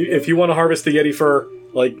yeah, if you want to harvest the Yeti fur,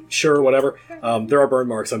 like, sure, whatever, there are burn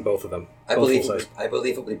marks on both of them. I Both believe full-size.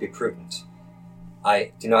 it would be prudent.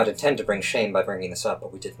 I do not intend to bring shame by bringing this up,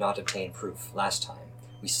 but we did not obtain proof last time.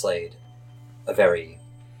 We slayed a very,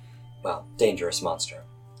 dangerous monster.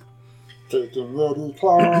 Taking little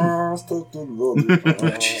claws, taking little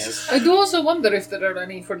claws. I do also wonder if there are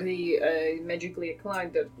any for the magically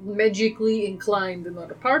inclined in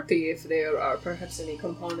our party, if there are perhaps any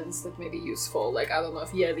components that may be useful. Like, I don't know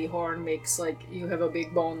if Yeti horn makes, like, you have a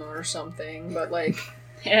big boner or something, but, like...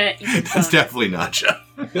 That's definitely not Jeff.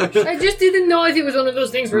 I just didn't know if it was one of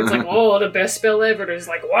those things where it's like, oh, the best spell ever. There's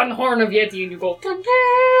like one horn of Yeti and you go,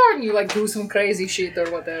 and you like do some crazy shit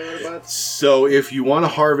or whatever. But So if you want to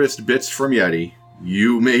harvest bits from Yeti,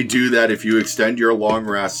 you may do that if you extend your long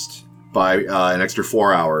rest by an extra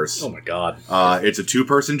 4 hours. Oh my god. It's a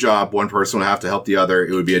 2-person job. One person will have to help the other.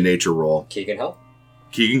 It would be a nature roll. Keegan, help?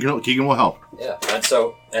 Keegan will help. Yeah,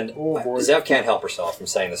 and Oh, boy. Zev can't help herself from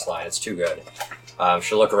saying this line. It's too good.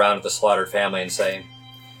 She'll look around at the slaughtered family and say,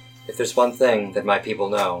 "If there's one thing that my people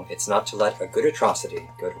know, it's not to let a good atrocity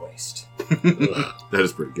go to waste." That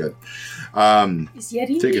is pretty good. Is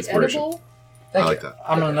Yeti Take meat inspiration. edible? I like that.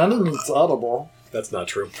 I'm an enemy. It's audible. That's not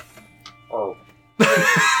true. Oh.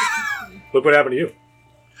 Look what happened to you.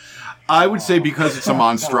 I would say because it's a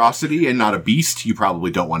monstrosity and not a beast, you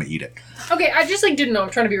probably don't want to eat it. Okay, I just didn't know. I'm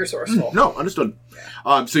trying to be resourceful. No, understood.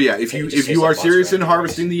 So yeah, if Yeah, you you just if you say are some serious in monster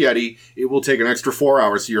harvesting the Yeti, it will take an extra 4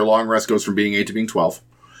 hours. So your long rest goes from being 8 to being 12.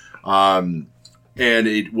 And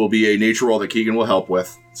it will be a nature roll that Keegan will help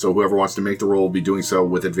with. So whoever wants to make the roll will be doing so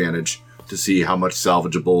with advantage to see how much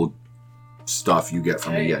salvageable stuff you get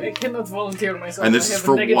from the I Yeti. cannot volunteer myself. And this I is have a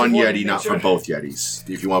for negative one in Yeti, not for nature. both Yetis.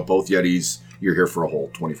 If you want both Yetis, you're here for a whole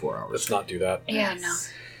 24 hours. Let's not do that. Yeah, no.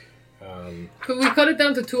 Could we cut it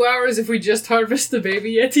down to 2 hours if we just harvest the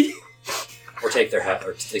baby Yeti? Or take their head,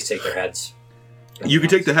 or at least take their heads. You can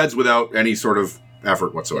take the heads without any sort of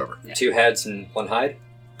effort whatsoever. 2 heads and 1 hide.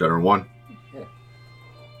 Better than one.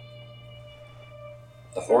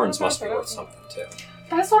 The horns must be worth something too.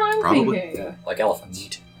 That's what I'm Probably. thinking. Like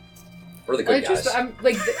elephants. We're the good guys. I'm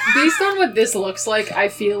like, based on what this looks like, I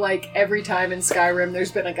feel like every time in Skyrim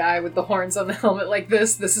there's been a guy with the horns on the helmet like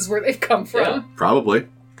this is where they've come from. Yeah. Probably.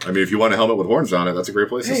 I mean, if you want a helmet with horns on it, that's a great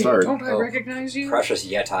place to Hey, start. don't I Oh. recognize you? Precious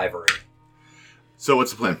yet ivory. So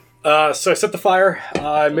what's the plan? So I set the fire.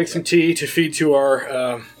 I make some tea to feed to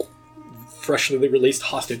our freshly released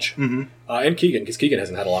hostage. Mm-hmm. And Keegan, because Keegan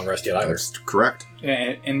hasn't had a long rest yet either. That's correct.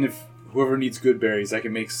 And if whoever needs good berries, I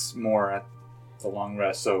can make more at the long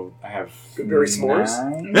rest. So I have Good berry s'mores?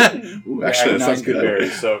 9. Ooh, Yeah, actually, that I have 9 sounds good good.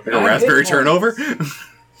 berries. So Like a raspberry turnover?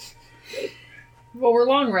 Well, we're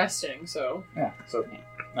long resting, so. yeah, so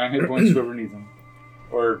 9 hit points. Whoever needs them,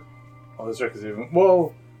 or that's right. Because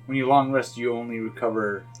well, when you long rest, you only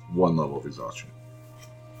recover. 1 level of exhaustion.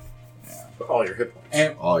 All your hit points.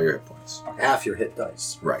 And All your hit points. Half your hit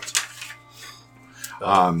dice. Right.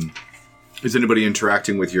 Is anybody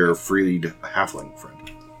interacting with your freed halfling friend?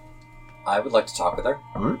 I would like to talk with her,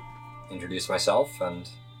 Alright. introduce myself, and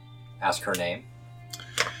ask her name.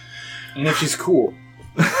 if she's cool,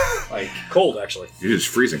 like Cold, actually. You're just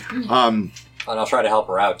freezing. And I'll try to help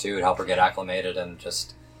her out too, and help her get acclimated, and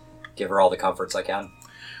just give her all the comforts I can.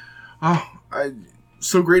 Oh, I'm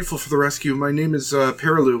so grateful for the rescue. My name is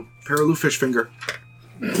Perilou Fishfinger.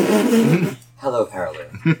 Hello,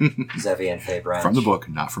 Perilou. Zevi and Faye Branch. From the book,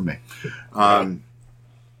 not from me.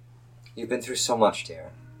 You've been through so much,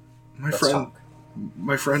 dear. Let's talk.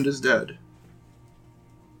 My friend is dead.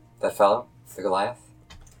 That fellow? The Goliath?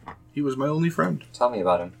 He was my only friend. Tell me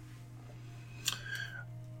about him.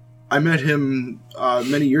 I met him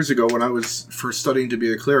many years ago when I was first studying to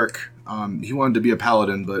be a cleric. He wanted to be a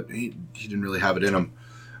paladin, but he didn't really have it in him.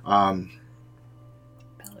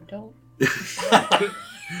 Don't.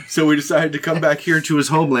 So we decided to come back here to his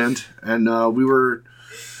homeland, and we were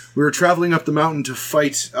traveling up the mountain to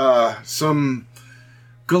fight some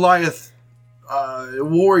Goliath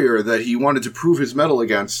warrior that he wanted to prove his mettle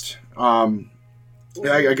against. I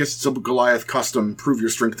guess it's a Goliath custom, prove your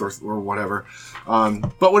strength or whatever.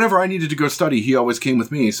 But whenever I needed to go study, he always came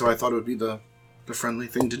with me, so I thought it would be the friendly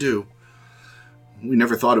thing to do. We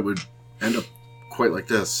never thought it would end up quite like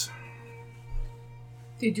this.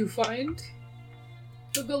 Did you find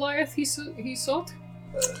the Goliath he sought?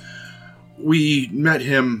 We met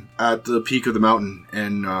him at the peak of the mountain,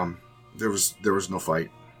 and there was no fight.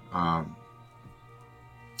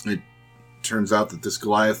 It turns out that this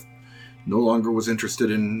Goliath no longer was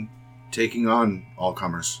interested in taking on all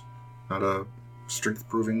comers. Not a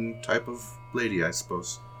strength-proving type of lady, I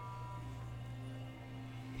suppose.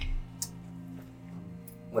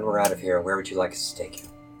 When we're out of here, where would you like us to take you?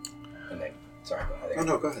 And then, sorry, go ahead. Oh,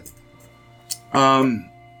 no, go ahead.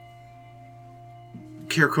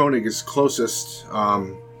 Caer Konig is closest.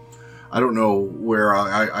 I don't know where.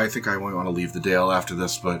 I think I want to leave the Dale after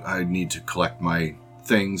this, but I need to collect my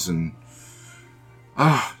things and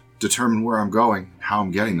determine where I'm going, how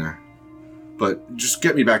I'm getting there. But just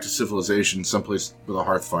get me back to civilization, someplace with a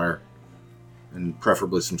hearth fire, and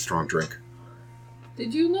preferably some strong drink.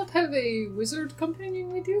 Did you not have a wizard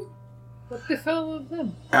companion with you? What befell of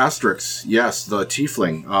them? Asterix, yes, the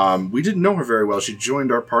tiefling. We didn't know her very well. She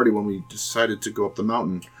joined our party when we decided to go up the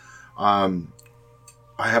mountain. I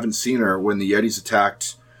haven't seen her. When the Yetis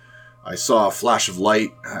attacked, I saw a flash of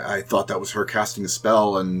light. I thought that was her casting a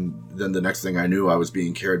spell, and then the next thing I knew, I was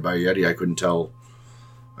being carried by a Yeti. I couldn't tell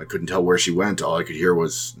where she went. All I could hear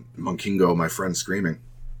was Monkingo, my friend, screaming.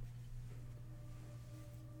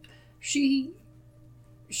 She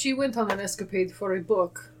She went on an escapade for a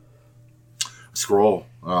book. Scroll.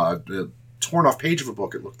 A torn off page of a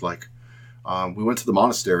book, it looked like. We went to the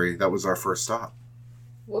monastery. That was our first stop.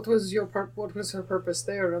 What was her purpose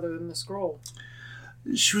there other than the scroll?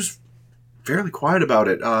 She was fairly quiet about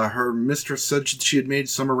it. Her mistress said she had made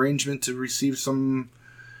some arrangement to receive some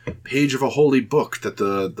page of a holy book that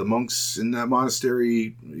the monks in that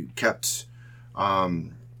monastery kept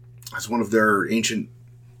as one of their ancient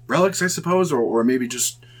relics, I suppose, or maybe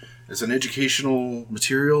just as an educational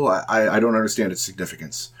material. I don't understand its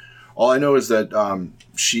significance. All I know is that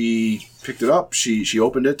she picked it up, she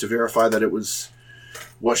opened it to verify that it was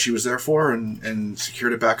what she was there for, and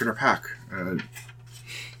secured it back in her pack.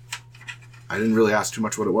 I didn't really ask too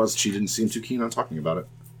much what it was. She didn't seem too keen on talking about it.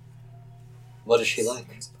 What is she like?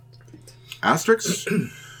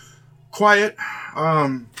 Asterix? Quiet.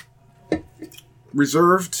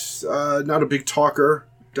 Reserved. Not a big talker.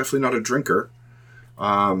 Definitely not a drinker.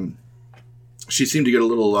 She seemed to get a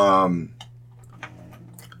little, I don't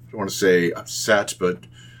want to say upset, but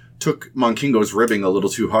took Monkingo's ribbing a little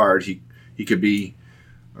too hard. He could be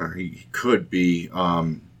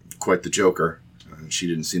quite the joker. And she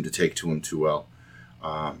didn't seem to take to him too well.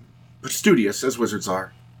 But studious, as wizards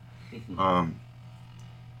are.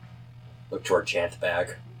 Look toward Chant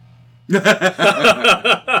Bag.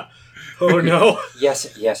 Oh no. Yes,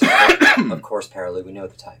 of course, Paralu, we know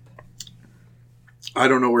the type. I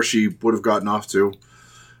don't know where she would have gotten off to.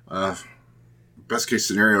 Best case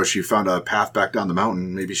scenario, she found a path back down the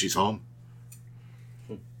mountain. Maybe she's home.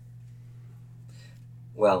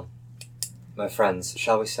 Well, my friends,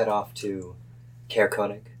 shall we set off to Caer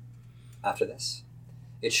Konig after this?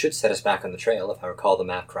 It should set us back on the trail, if I recall the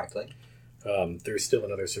map correctly. There's still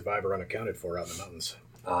another survivor unaccounted for out in the mountains.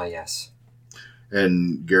 Ah, yes.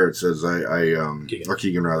 And Garrett says, Keegan. or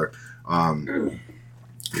Keegan rather,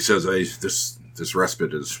 he says, this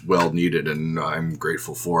respite is well needed, and I'm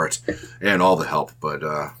grateful for it, and all the help. But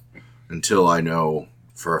until I know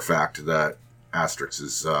for a fact that Asterix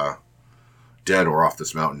is dead or off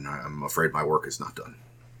this mountain, I'm afraid my work is not done.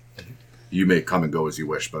 Mm-hmm. You may come and go as you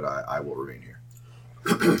wish, but I will remain here.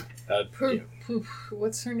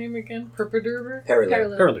 What's her name again? Perpedurber?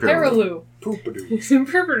 Paralu. Paralu.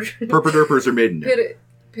 Purperdurpers are maiden name.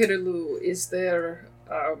 Paralu,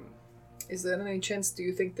 is there any chance, do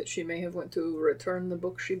you think that she may have went to return the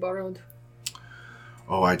book she borrowed?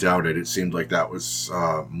 Oh, I doubt it. It seemed like that was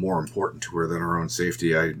more important to her than her own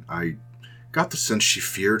safety. I got the sense she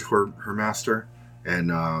feared her master,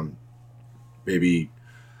 and maybe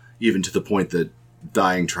even to the point that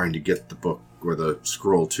dying trying to get the book or the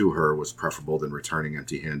scroll to her was preferable than returning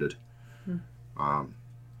empty-handed.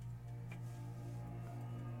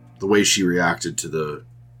 The way she reacted to the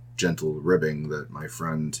gentle ribbing that my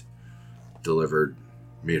friend delivered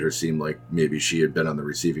made her seem like maybe she had been on the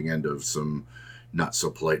receiving end of some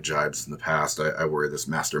not-so-polite jibes in the past. I worry this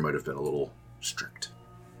master might have been a little strict.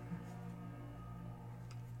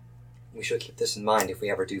 We should keep this in mind if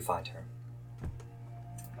we ever do find her.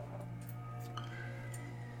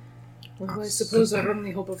 Well, I suppose our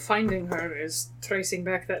only hope of finding her is tracing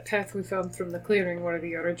back that path we found from the clearing where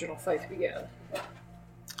the original fight began.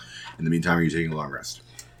 In the meantime, are you taking a long rest?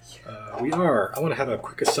 We are. I want to have a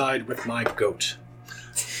quick aside with my goat.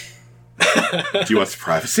 Do you want some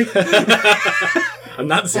privacy? I'm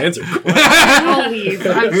not Zanzer. I'll leave.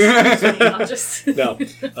 I'll just... No.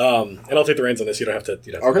 And I'll take the reins on this. You don't have to.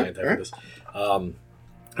 You don't have Okay, to this.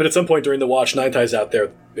 But at some point during the watch, Niantai's out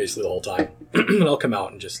there basically the whole time, and I'll come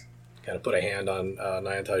out and just kind of put a hand on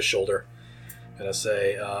Niantai's shoulder, and I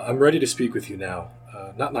say, "I'm ready to speak with you now.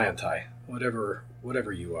 Not Niantai, whatever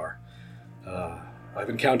you are. I've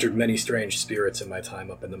encountered many strange spirits in my time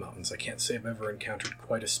up in the mountains. I can't say I've ever encountered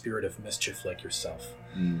quite a spirit of mischief like yourself.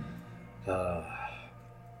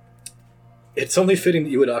 It's only fitting that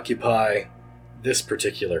you would occupy this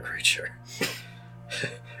particular creature,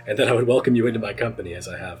 and that I would welcome you into my company as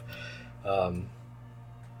I have.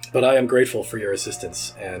 But I am grateful for your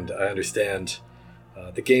assistance, and I understand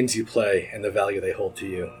the games you play and the value they hold to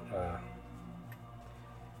you.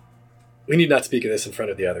 We need not speak of this in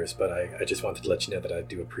front of the others, but I just wanted to let you know that I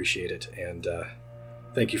do appreciate it, and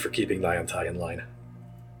thank you for keeping Niantai in line."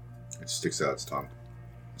 It sticks out its tongue.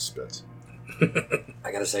 It spits.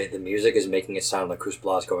 I gotta say, the music is making it sound like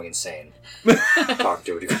Kuzbla is going insane. Talk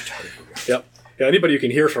to it. Yep. Yeah, anybody who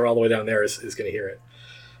can hear from all the way down there is going to hear it.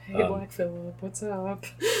 Hey, Black Phillip, what's up?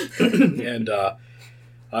 And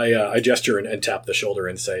I gesture and tap the shoulder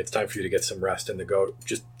and say, "It's time for you to get some rest." And the goat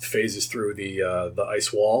just phases through the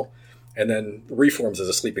ice wall, and then reforms as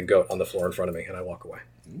a sleeping goat on the floor in front of me, and I walk away.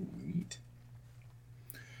 Ooh, neat.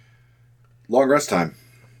 Long rest time.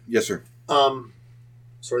 Yes, sir.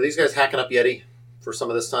 So are these guys hacking up Yeti for some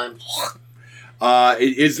of this time?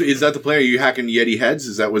 Is that the plan? Are you hacking Yeti heads?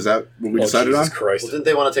 Was that what we decided Jesus on? Christ. Well, didn't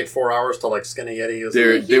they want to take 4 hours to like skin a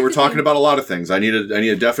Yeti? They were talking about a lot of things. I need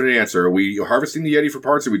a definite answer. Are we harvesting the Yeti for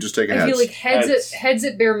parts, or are we just taking I heads? feel like Heads. heads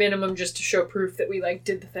at bare minimum just to show proof that we like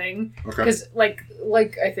did the thing. Okay. Because like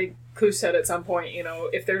I think Kuz said at some point, you know,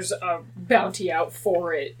 if there's a bounty out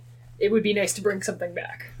for it, it would be nice to bring something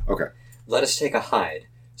back. Okay. Let us take a hide,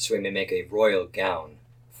 so we may make a royal gown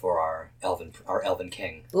for our elven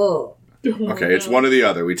king. Okay, it's one or the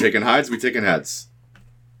other. We taking hides, we taking heads.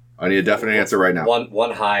 I need a definite answer right now.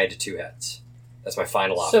 One hide, 2 heads. That's my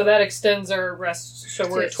final offer. So that extends our rest. So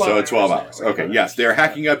we're at 12 So 12 hours. hours. Okay, yes, they're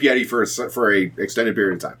hacking up Yeti for a extended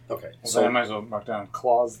period of time. Okay. So I might as well mark down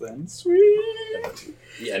claws then. Sweet.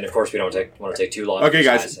 Yeah, and of course we don't want to take too long. Okay, for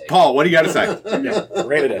guys, size sake. Paul, what do you got to say? Yeah,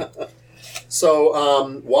 rein it in.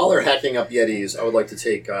 So while they're hacking up Yetis, I would like to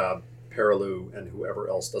take Paralu and whoever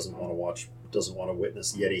else doesn't want to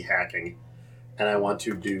witness Yeti hacking, and I want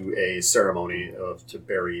to do a ceremony to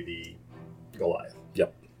bury the Goliath.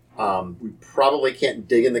 Yep. We probably can't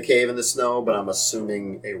dig in the cave in the snow, but I'm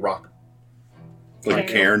assuming a rock. Like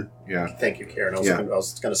a cairn? Yeah. Thank you, Karen. I Yeah.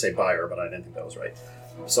 was going to say buyer, but I didn't think that was right.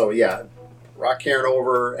 So yeah, rock Karen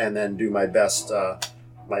over, and then do my best to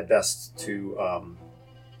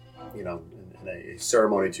in a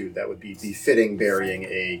ceremony that would be befitting burying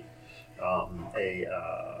a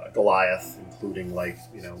Goliath, including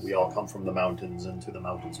we all come from the mountains, and to the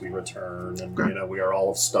mountains we return, and Okay. we are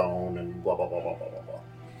all of stone, and blah blah blah blah blah blah blah.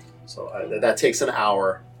 So that takes an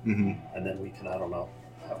hour, Mm-hmm. and then we can have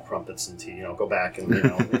crumpets and tea, go back and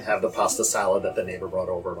have the pasta salad that the neighbor brought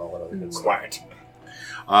over and all that other good stuff. Quiet.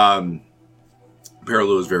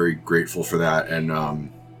 Paralu is very grateful for that, and I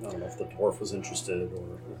don't know if the dwarf was interested,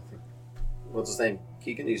 or what's his name?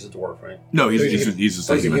 Keegan. He's a dwarf, right? no, he's Oh, a he's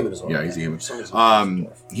a human. human as well. Yeah, he's a human. For some reason,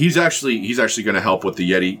 he's a dwarf. He's actually going to help with the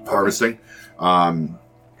Yeti harvesting.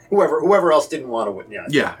 Whoever else didn't want to win.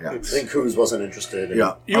 Yeah. I think Kuz wasn't interested.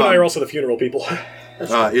 Yeah. You and I are also the funeral people.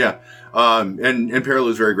 Yeah. And Paralu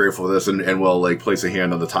is very grateful for this, and will place a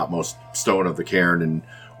hand on the topmost stone of the cairn and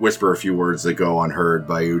whisper a few words that go unheard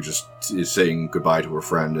by you, just is saying goodbye to her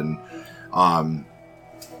friend. And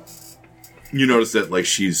you notice that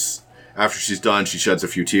after she's done, she sheds a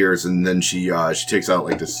few tears, and then she takes out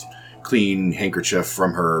this clean handkerchief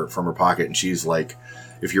from her pocket, and she's like,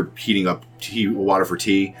 if you're heating up water for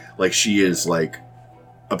tea, she is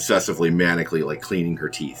obsessively, manically cleaning her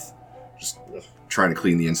teeth, just trying to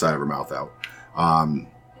clean the inside of her mouth out.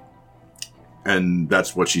 And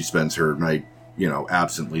that's what she spends her night,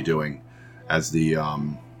 absently doing as the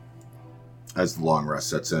long rest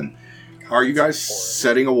sets in. Are you guys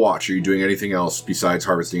setting a watch? Are you doing anything else besides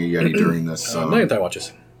harvesting a Yeti during this? Night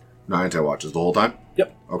watches. 9 anti-watches the whole time?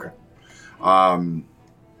 Yep. Okay.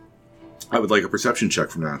 I would like a perception check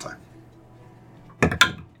from Nanatai.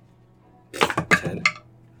 10.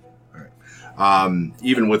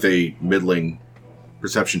 Even with a middling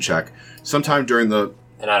perception check, sometime during the...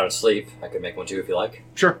 And I don't sleep. I could make one too if you like.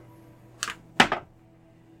 Sure.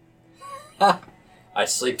 I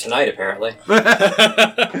sleep tonight, apparently.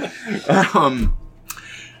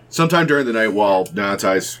 Sometime during the night while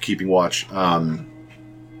Nanatai's keeping watch,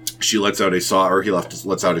 she lets out a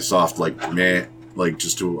lets out a soft meh,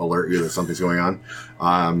 just to alert you that something's going on.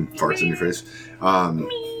 Farts in your face.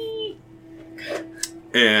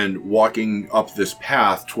 And walking up this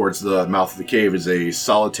path towards the mouth of the cave is a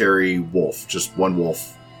solitary wolf, just one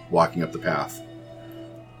wolf walking up the path.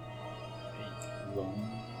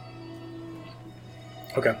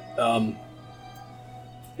 Okay.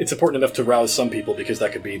 It's important enough to rouse some people because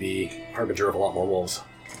that could be the harbinger of a lot more wolves.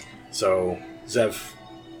 So, Zev,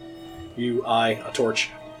 you, a torch.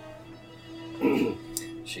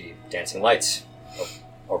 She dancing lights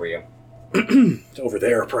over you. Over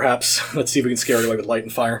there, perhaps. Let's see if we can scare it away with light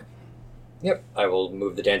and fire. Yep. I will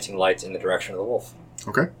move the dancing lights in the direction of the wolf.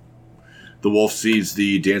 Okay. The wolf sees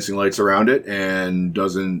the dancing lights around it and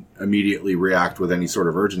doesn't immediately react with any sort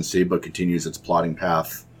of urgency, but continues its plodding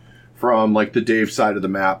path from the Dave side of the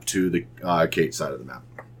map to the Kate side of the map.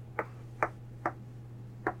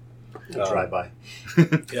 Drive by.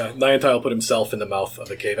 Yeah, Niantai will put himself in the mouth of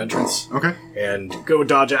the cave entrance Okay. and go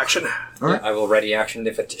dodge action. All right. Yeah, I will ready action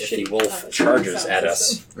if the wolf charges at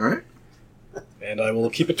us. All right. And I will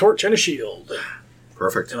keep a torch and a shield.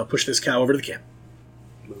 Perfect. And I'll push this cow over to the camp.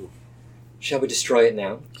 Shall we destroy it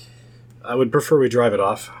now? I would prefer we drive it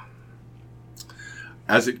off.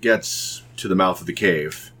 As it gets to the mouth of the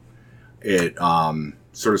cave, it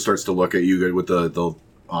sort of starts to look at you with the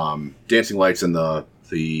dancing lights and the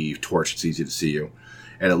torch. It's easy to see you.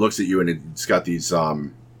 And it looks at you, and it's got these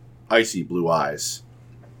icy blue eyes.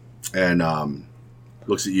 and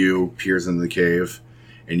looks at you, peers into the cave,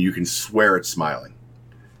 and you can swear it's smiling.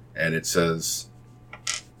 And it says,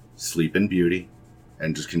 "Sleep in beauty,"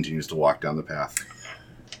 and just continues to walk down the path.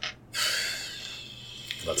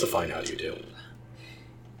 Let's find out you do.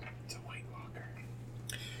 It's a White Walker.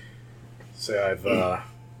 So I've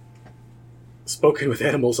spoken with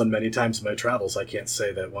animals on many times in my travels. I can't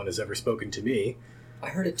say that one has ever spoken to me. I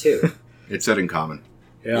heard it too. It said in common.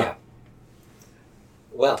 Yeah.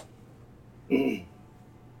 Well,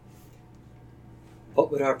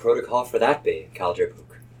 what would our protocol for that be,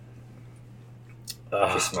 Kaldribuk?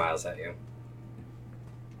 She smiles at you.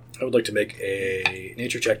 I would like to make a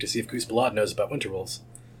nature check to see if Goose Blood knows about winter wolves.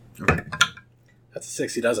 Okay. That's a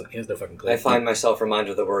 6. He doesn't. He has no fucking clue. I find myself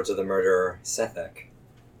reminded of the words of the murderer, Sethek.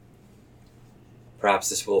 Perhaps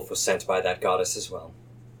this wolf was sent by that goddess as well.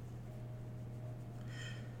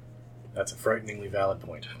 That's a frighteningly valid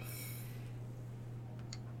point.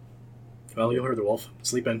 Well, you'll hear the wolf.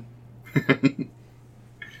 Sleep in.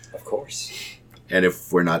 Of course. And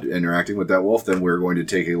if we're not interacting with that wolf, then we're going to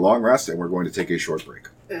take a long rest and we're going to take a short break.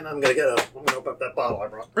 And I'm gonna open up that bottle I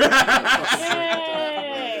brought. Yay!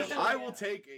 I will take a